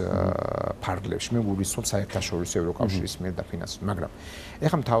ტემპუსის ფარგლებში. მე გულისხმობ საერთაშორისო ევროკავშირის მიერ დაფინანსებას, მაგრამ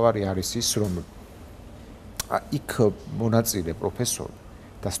ახლა მთავარი არის ის, რომ იქ მონაწილე პროფესორი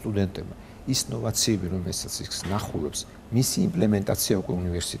და სტუდენტებმა ის ნოვაციები, რომელსაც ის ნახულობს, მისი იმპლემენტაცია უკვე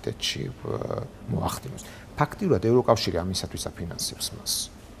უნივერსიტეტში მოახდინოს. ფაქტიურად ევროკავშირი ამისათვის აფინანსებს მას.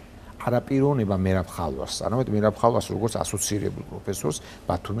 არაპიროვნება მერაბ ხალვაშს, არამედ მერაბ ხალვაშს როგორც ასოცირებულ პროფესორს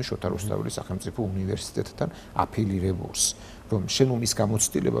ბათუმის შოთა რუსთაველის სახელმწიფო უნივერსიტეტთან აფილირებულს, რომ შენ ის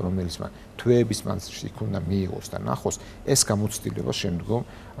გამოცდილება, რომელიც მან თვეების მანძილში იქ უნდა მიიღოს და ნახოს, ეს გამოცდილება შემდგომ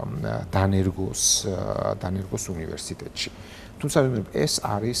დანერგოს უნივერსიტეტში. თუმცა ეს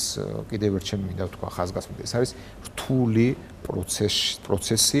არის კიდევ ერთ ჩემ მინდა ვთქვა ხაზგასმით, ეს არის რთული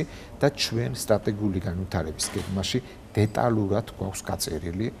პროცესი და ჩვენ სტრატეგიული განვითარების გეგმაში დეტალურად გვაქვს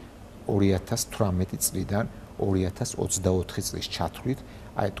გაწერილი 2018 წლიდან 2024 წლის ჩათვლით,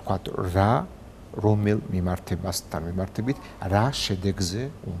 აი თქვათ რა რომელ მიმართებასთან მიმართებით რა შედეგზე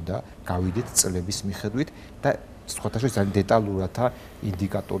უნდა გავიდეთ წლების მიხედვით და სხვათა შორის ძალიან დეტალურად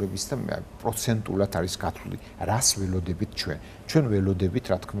ინდიკატორების და პროცენტულად არის გათვლილი რას ველოდებით ჩვენ ველოდებით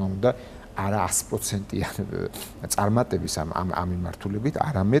რა თქმა უნდა არა 100%-იან წარმატების ამ მიმართულებით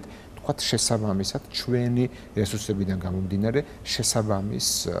არამედ თქვათ შესაბამისად ჩვენი რესურსებიდან გამომდინარე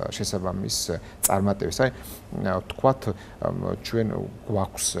შესაბამის წარმატების. აი თქვათ ჩვენ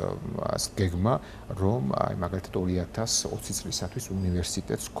გვაქვს გეგმა რომ აი მაგალითად 2020 წლისათვის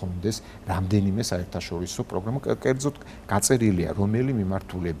უნივერსიტეტს ჰქონდეს რამდენიმე საერთაშორისო პროგრამა კერძოდ გაწერილია რომელი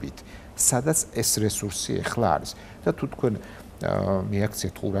მიმართულებით სადაც ეს რესურსი ახლა არის და თუ თქვენ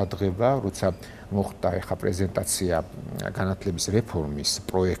მიაქციეთ ყურადღება, როცა მოხდა ახლა პრეზენტაცია განათლების რეფორმის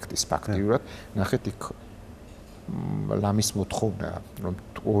პროექტის ფაქტიურად, ნახეთ იქ ლამის მოთხოვნა, რომ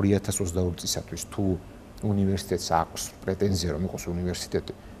 2022 წლისათვის თუ უნივერსიტეტს აქვს პრეტენზია, რომ იყოს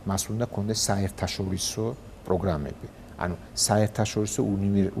უნივერსიტეტი, მას უნდა ქონდეს საერთაშორისო პროგრამები. ანუ საერთაშორისო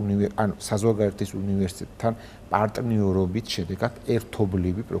ანუ საზღვარგარეთის უნივერსიტეტთან პარტნიორობით შედეგად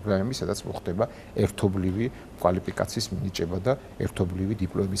ერთობლივი პროგრამები, სადაც მოხდება ერთობლივი კვალიფიკაციის მინიჭება და ერთობლივი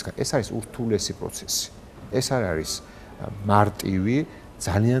დიპლომების. ეს არის ურთულესი პროცესი. ეს არ არის მარტივი,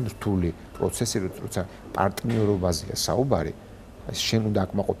 ძალიან რთული პროცესი, როცა პარტნიორობაზეა საუბარი. შენ უნდა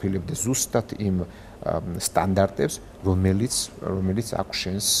აკმაყოფილებდეს ზუსტად იმ სტანდარტებს, რომელიც აქვს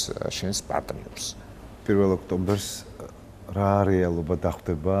შენს პარტნიორს. 1 ოქტომბერს რა რეალობა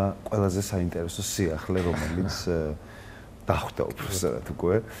დახვდება ყველაზე საინტერესო სიახლე, რომელიც დახვდა უბრალოდ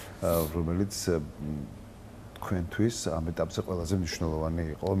უკვე, რომელიც თქვენთვის ამ ეტაპზე ყველაზე მნიშვნელოვანი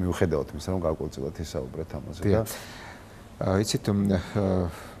იყო, მიუხედავად იმისა, რომ გარკვეულწილად ისაუბრეთ ამაზე და იცით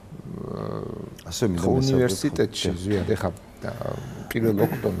უნივერსიტეტში ზვიად ეხა 1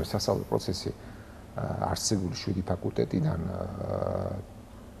 ოქტომბერს სასწავლო პროცესი არსებული 7 ფაკულტეტიდან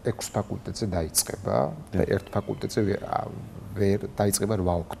 6 ფაკულტეტზე დაიწყება და ერთ ფაკულტეტზე ვერ დაიწყება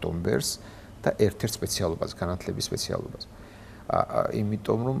 8 ოქტომბერს და ერთ-ერთ სპეციალობას, განათლების სპეციალობას.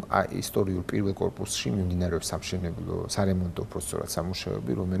 იმიტომ რომ ისტორიულ პირველ კორპუსში მიმდინარეობს სარემონტო პროცესორად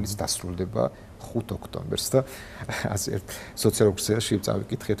სამუშაოები, რომელიც დასრულდება 5 ოქტომბერს და ასე ერთ სოციალურ ქსელში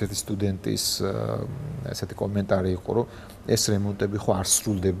წავიკითხე ერთ-ერთი სტუდენტის ესეთი კომენტარი იყო, რომ ეს რემონტები ხო არ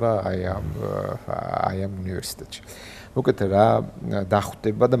სრულდება აი ამ უნივერსიტეტში. მოკეთ რა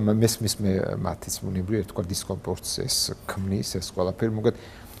დახვდება და მესმის მე მათის უნებრივი თქვა დისკომფორტს ეს ქმნის ეს ყველაფერი მოკეთ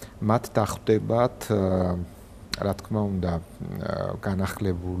მათ დახვდებათ რა თქმა უნდა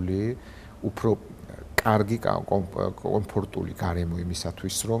განახლებული უფრო კარგი კომფორტული გარემო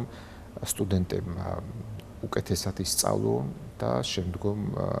იმისათვის რომ სტუდენტებმა უკეთესად ისწავლონ და შემდგომ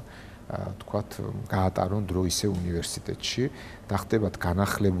თქვათ გაატარონ დრო ისე უნივერსიტეტში დახვდებათ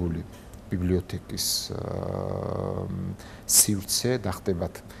განახლებული ბიბლიოთეკის სივრცე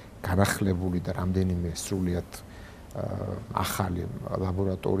დახვდებათ განახლებული და რამდენიმე სრულიად ახალი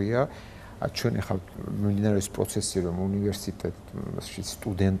ლაბორატორია ჩვენ ახლა მიმდინარეობს პროცესი რომ უნივერსიტეტში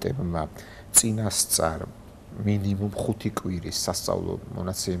სტუდენტებმა წინასწარ მინიმუმ 5 კვირის სასწავლო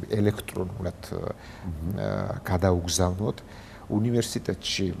მონაცემები ელექტრონულად გადაუგზავნოთ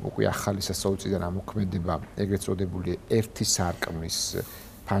უნივერსიტეტში უკვე ახალი სასწავლო წიდან ამოქმედება ეგრეთ წოდებული ერთი სარკმლის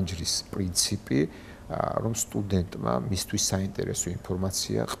ფანჯრის პრინციპი რომ სტუდენტმა მისთვის საინტერესო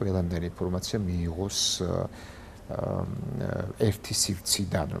ინფორმაცია ყველანაირი ინფორმაცია მიიღოს ერთი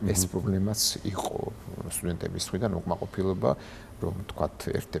სივრციდან ეს პრობლემაც იყო სტუდენტების მხრიდან უკმაყოფილება რომ თქვათ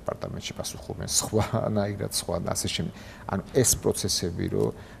ერთ დეპარტამენტში პასუხობენ სხვანაირად სხვა და ასე შემდეგ ანუ ეს პროცესები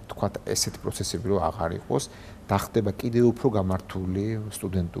რომ თქვათ ესეთი პროცესები რომ აღარ იყოს დახდება კიდევ უფრო გამართული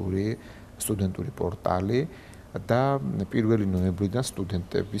სტუდენტური პორტალი და 1 ნოემბრიდან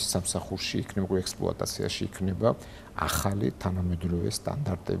სტუდენტების სამსახურში იქნება ექსპლუატაციაში იქნება ახალი თანამედროვე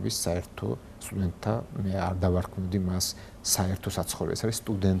სტანდარტების საერთო სტუდენტთა მე არ დავარქმევდი მას საერთო საცხოვრებელი ეს არის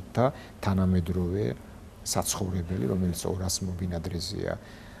სტუდენტთა თანამედროვე საცხოვრებელი რომელიც 200 მობინადრეზეა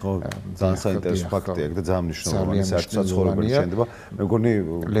ძალიან საინტერესო ფაქტია და ძალიან მნიშვნელოვანი საერთო საცხოვრებელი შეიძლება მეგონი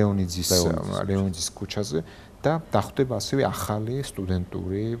ლეონიძის ქუჩაზე და დახვდება ასევე ახალი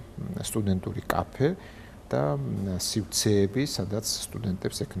სტუდენტური კაფე და სივრცეები, სადაც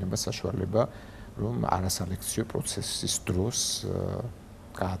სტუდენტებს ექნება საშუალება, რომ არასალექციო პროცესის დროს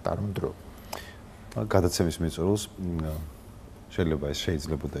გაატარონ დრო. გადაცემის მიწურულს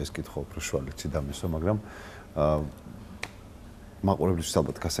შეიძლება ეს კითხვა უფრო შუალედში დამესვა, მაგრამ მაყურებლისთვის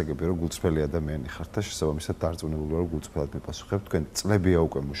ალბათ გასაგებია, რომ გულწრფელი ადამიანი ხართ და შესაბამისად დარწმუნებული ვარ, რომ გულწრფელად მიპასუხებთ. თქვენ წლებია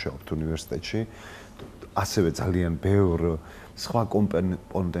უკვე მუშაობთ უნივერსიტეტში. ასევე ძალიან ბევრ სხვა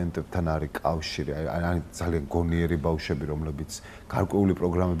კომპონენტებთან არის კავშირი, არის ძალიან გონიერი ბავშვები, რომლებიც გარკვეული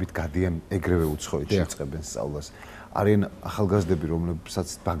პროგრამებით გადიან ეგრევე უცხოეთში იწყებენ სწავლას. არიან ახალგაზრდები, რომლებსაც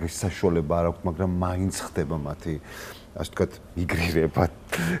მაგის საშუალება არ აქვს, მაგრამ მაინც ხდება მათი ასე ვთქვათ, მიგრირება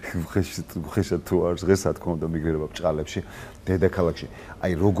უხეშად თუ არ დღეს რა თქმა უნდა მიგრირება ბჭყალებში, დედაქალაქში.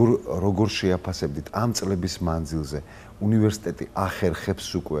 აი როგორ შეაფასებდით ამ წლების მანძილზე უნივერსიტეტი ახერხებს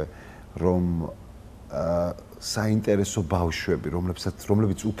უკვე რომ საინტერესო ბავშვები,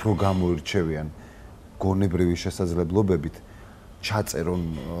 რომლებიც უფრო გამოირჩევიან გონებრივი შესაძლებლობებით, ჩაწერონ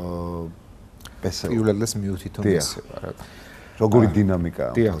პირველადაც მიუთითო მისება რა. როგორი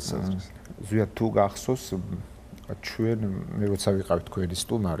დინამიკაა ამ თვალსაზრისით? ზვიად თუ გახსოვს ჩვენ მე როცა ვიყავი თქვენი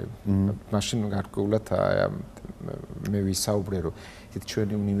სტუმარი, მაშინ გარკვეულად მე ვისაუბრე რომ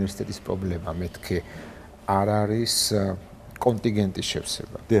ჩვენი უნივერსიტეტის პრობლემა მეთქე არ არის კონტინგენტის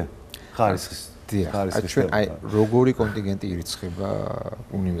შევსება. დიახ. ხარისხის. ჩვენ აი როგორი კონტინგენტი ირიცხება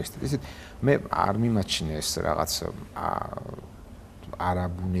უნივერსიტეტში. მე არ მიმაჩნია ეს რაღაც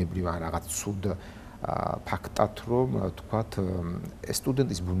არაბუნებრივ ან რაღაც ცუდ ფაქტად რომ თქვათ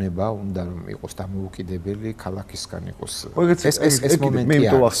სტუდენტის ბუნება უნდა რომ იყოს დამოუკიდებელი ქალაქისგან იყოს. ეს მომენტია. მე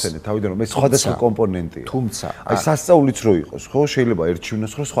იმით ვახსენე თავიდან რომ ეს სხვადასხვა კომპონენტია. თუმცა აი სასწაულიც რო იყოს, ხო, შეიძლება ერთ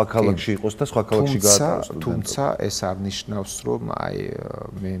ჩინოს ხო სხვა ქალაქში იყოს და სხვა ქალაქში გაატაროს სტუდენტობა. თუმცა ეს არ ნიშნავს რომ აი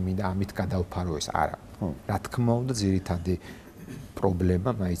მე მინდა ამით გადავფარო ეს არა. რა თქმა უნდა ძირითადი პრობლემა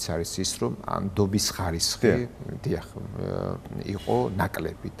მაინც არის ის რომ ნდობის ხარისხი დიახ იყო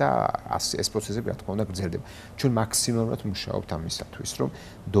ნაკლები და ეს პროცესები რა თქმა უნდა გრძელდება. ჩვენ მაქსიმალურად მუშაობთ ამისათვის რომ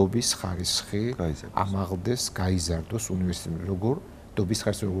ნდობის ხარისხი ამაღლდეს, გაიზარდოს უნივერსიტეტში. როგორ ნდობის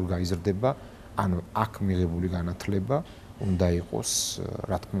ხარისხი როგორ გაიზრდება? ანუ აქ მიღებული განათლება უნდა იყოს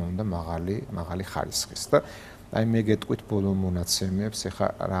რა თქმა უნდა მაღალი ხარისხის და აი მე გეტყვით ბოლო მონაცემებს, ეხლა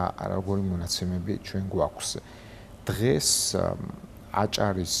როგორი მონაცემები ჩვენ გვაქვს. დღეს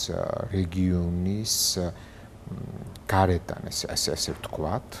აჭარის რეგიონის გარედან ესე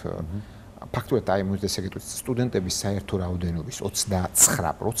ვთქვათ, ფაქტობრივად აი მოდი ესე გეტყვით, სტუდენტების საერთო რაოდენობის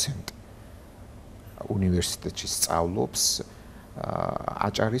 29% უნივერსიტეტში სწავლობს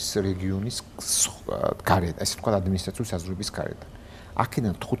აჭარის რეგიონის გარედან, ესე ვთქვათ ადმინისტრაციული საზღვრების გარედან.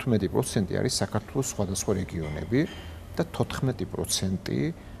 აქედან 15% არის საქართველოს სხვადასხვა რეგიონები და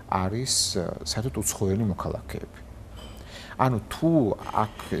 14% არის საერთოდ უცხოელი მოქალაქეები. ანუ თუ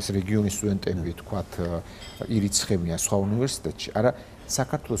აქ ეს რეგიონის სტუდენტები თქვათ ირიცხებიან სხვა უნივერსიტეტში, არა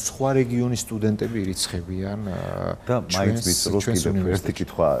საქართველოს სხვა რეგიონის სტუდენტები ირიცხებიან და მაინც ვიწროს კიდევ ერთი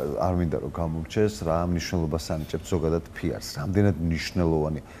კითხვა არ მინდა რომ გამომრჩეს, რა მნიშვნელობას ანიჭებთ ზოგადად PR-ს, რამდენად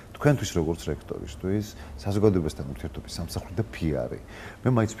მნიშვნელოვანი თქვენთვის როგორც რექტორისთვის საზოგადოებასთან ურთიერთობის სამსახური და PR-ი. მე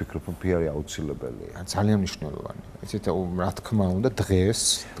მაინც ვფიქრობ, რომ PR-ი აუცილებელია. ძალიან მნიშვნელოვანი. იცით, რა თქმა უნდა, დღეს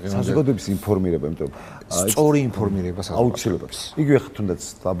საზოგადოების ინფორმირება, იმიტომ რომ სწორი ინფორმირება აუცილებელი. იგივე ხა თუნდაც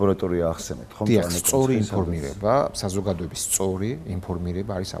ლაბორატორია ახსენეთ, ხომ? დიახ, სწორი ინფორმირება, საზოგადოების სწორი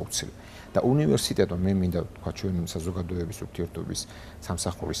ინფორმირება არის აუცილებელი. და უნივერსიტეტო მე მინდა თქვა ჩვენ საზოგადოების ურთიერთობის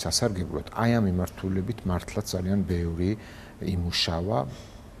სამსახურის სასარგებლოდ, აი ამ მიმართულებით მართლაც ძალიან ბევრი იმუშავა.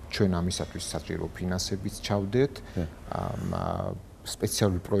 ჩვენ ამისათვის საჭირო ფინანსებიც ჩავდეთ,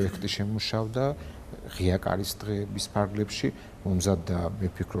 სპეციალური პროექტი შემუშავდა ღია კარის დღეების ფარგლებში, მომზადდა მე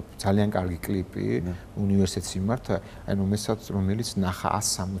ვფიქრობ ძალიან კარგი კლიპი უნივერსიტეტს მიმართ, რომელიც ნახა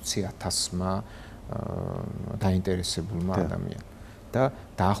 160,000-მა დაინტერესებულმა ადამიანმა და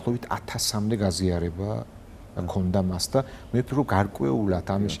დაახლოებით 1000-მდე გაზიარება ჰქონდა მას და მე ვფიქრობ გარკვეულად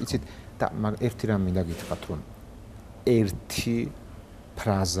ამის იცით და ერთი რამ მინდა გითხრათ რომ ერთი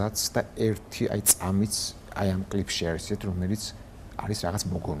ფრაზაც და ერთი აი წამიც აი ამ კლიპში არის ისეთ რომელიც არის რაღაც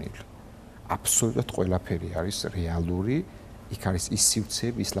მოგონილი. აბსოლუტურად ყველაფერი არის რეალური, იქ არის ის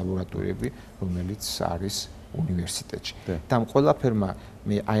სივრცეები, ის ლაბორატორიები, რომელიც არის უნივერსიტეტში. და ამ ყველაფერმა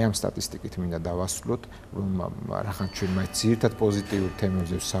მე აი ამ სტატისტიკით მინდა დავასრულოთ, რომ რაღაც ჩვენ მაინც ძირითად პოზიტიურ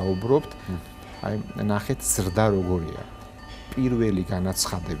თემებზე ვსაუბრობთ. აი ნახეთ ზრდა როგორია. პირველი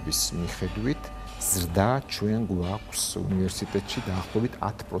განაცხადების მიხედვით ზრდა ჩვენ გვაქვს უნივერსიტეტში დაახლოებით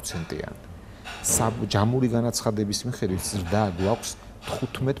 10%-იანი. ჯამური განაცხადების მიხედვით ზრდა გვაქვს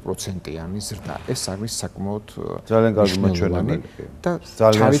 15%-იანი ზრდა. ეს არის საკმაოდ ძალიან კარგი მაჩვენებელი და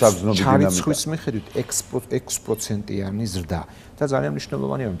ძალიან საგრძნობი დინამიკა. ჩარიცხვის მიხედვით 6%-იანი ზრდა. და ძალიან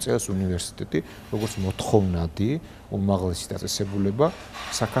მნიშვნელოვანია რომ წელს უნივერსიტეტი როგორც მოთხოვნადი უმაღლესი დაწესებულება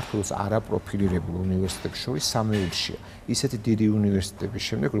საქართველოს არაპროფილირებულ უნივერსიტეტებს შორის სამეულშია. ისეთი დიდი უნივერსიტეტების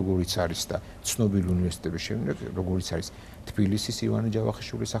შემდეგ როგორიც არის და ცნობილი უნივერსიტეტების შემდეგ როგორიც არის თბილისის ივანე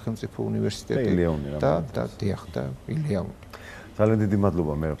ჯავახიშვილის სახელმწიფო უნივერსიტეტი და დიახ და ილეონი. ძალიან დიდი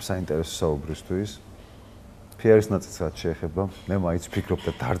მადლობა მერაბ საინტერესო საუბრისთვის. PR-ის ნაწილს რაც შეეხება, მე მაინც ვფიქრობ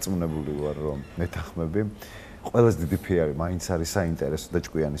და დარწმუნებული ვარ, რომ მეთანხმები ყველაზე დიდი PR-ი მაინც არის საინტერესო და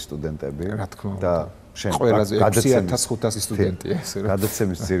ჭკვიანი სტუდენტები. რა თქმა უნდა. და შენ ყველაზე 6500 სტუდენტია ესე რა.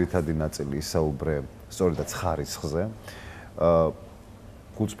 გადაცემის ძირითადი ნაწილი ისაუბრე სწორედაც ხარისხზე.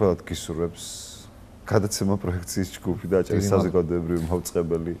 გულწრფელად გისურვებს გადაცემა პროექციის ჯგუფი და აჭარის საზოგადოებრივი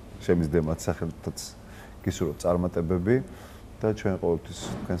მოწყობილი შემიზდემათ სახელითაც გისურვებ წარმატებები და ჩვენ ყოველთვის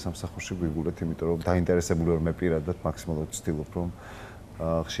თქვენ სამსახურში გვიგულეთ, იმიტომ რომ დაინტერესებული ვარ მე პირადად მაქსიმალურად ვცდილობ რომ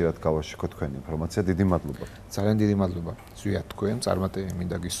ხშირად გავაშიქო თქვენი ინფორმაცია. დიდი მადლობა. ძალიან დიდი მადლობა. ზვიად თქვენ წარმატებები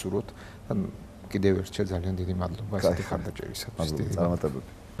მინდა გისურვოთ და კიდევ ერთხელ ძალიან დიდი მადლობა ასეთი ხარდაჭერისათვის.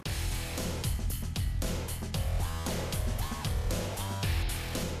 წარმატებები.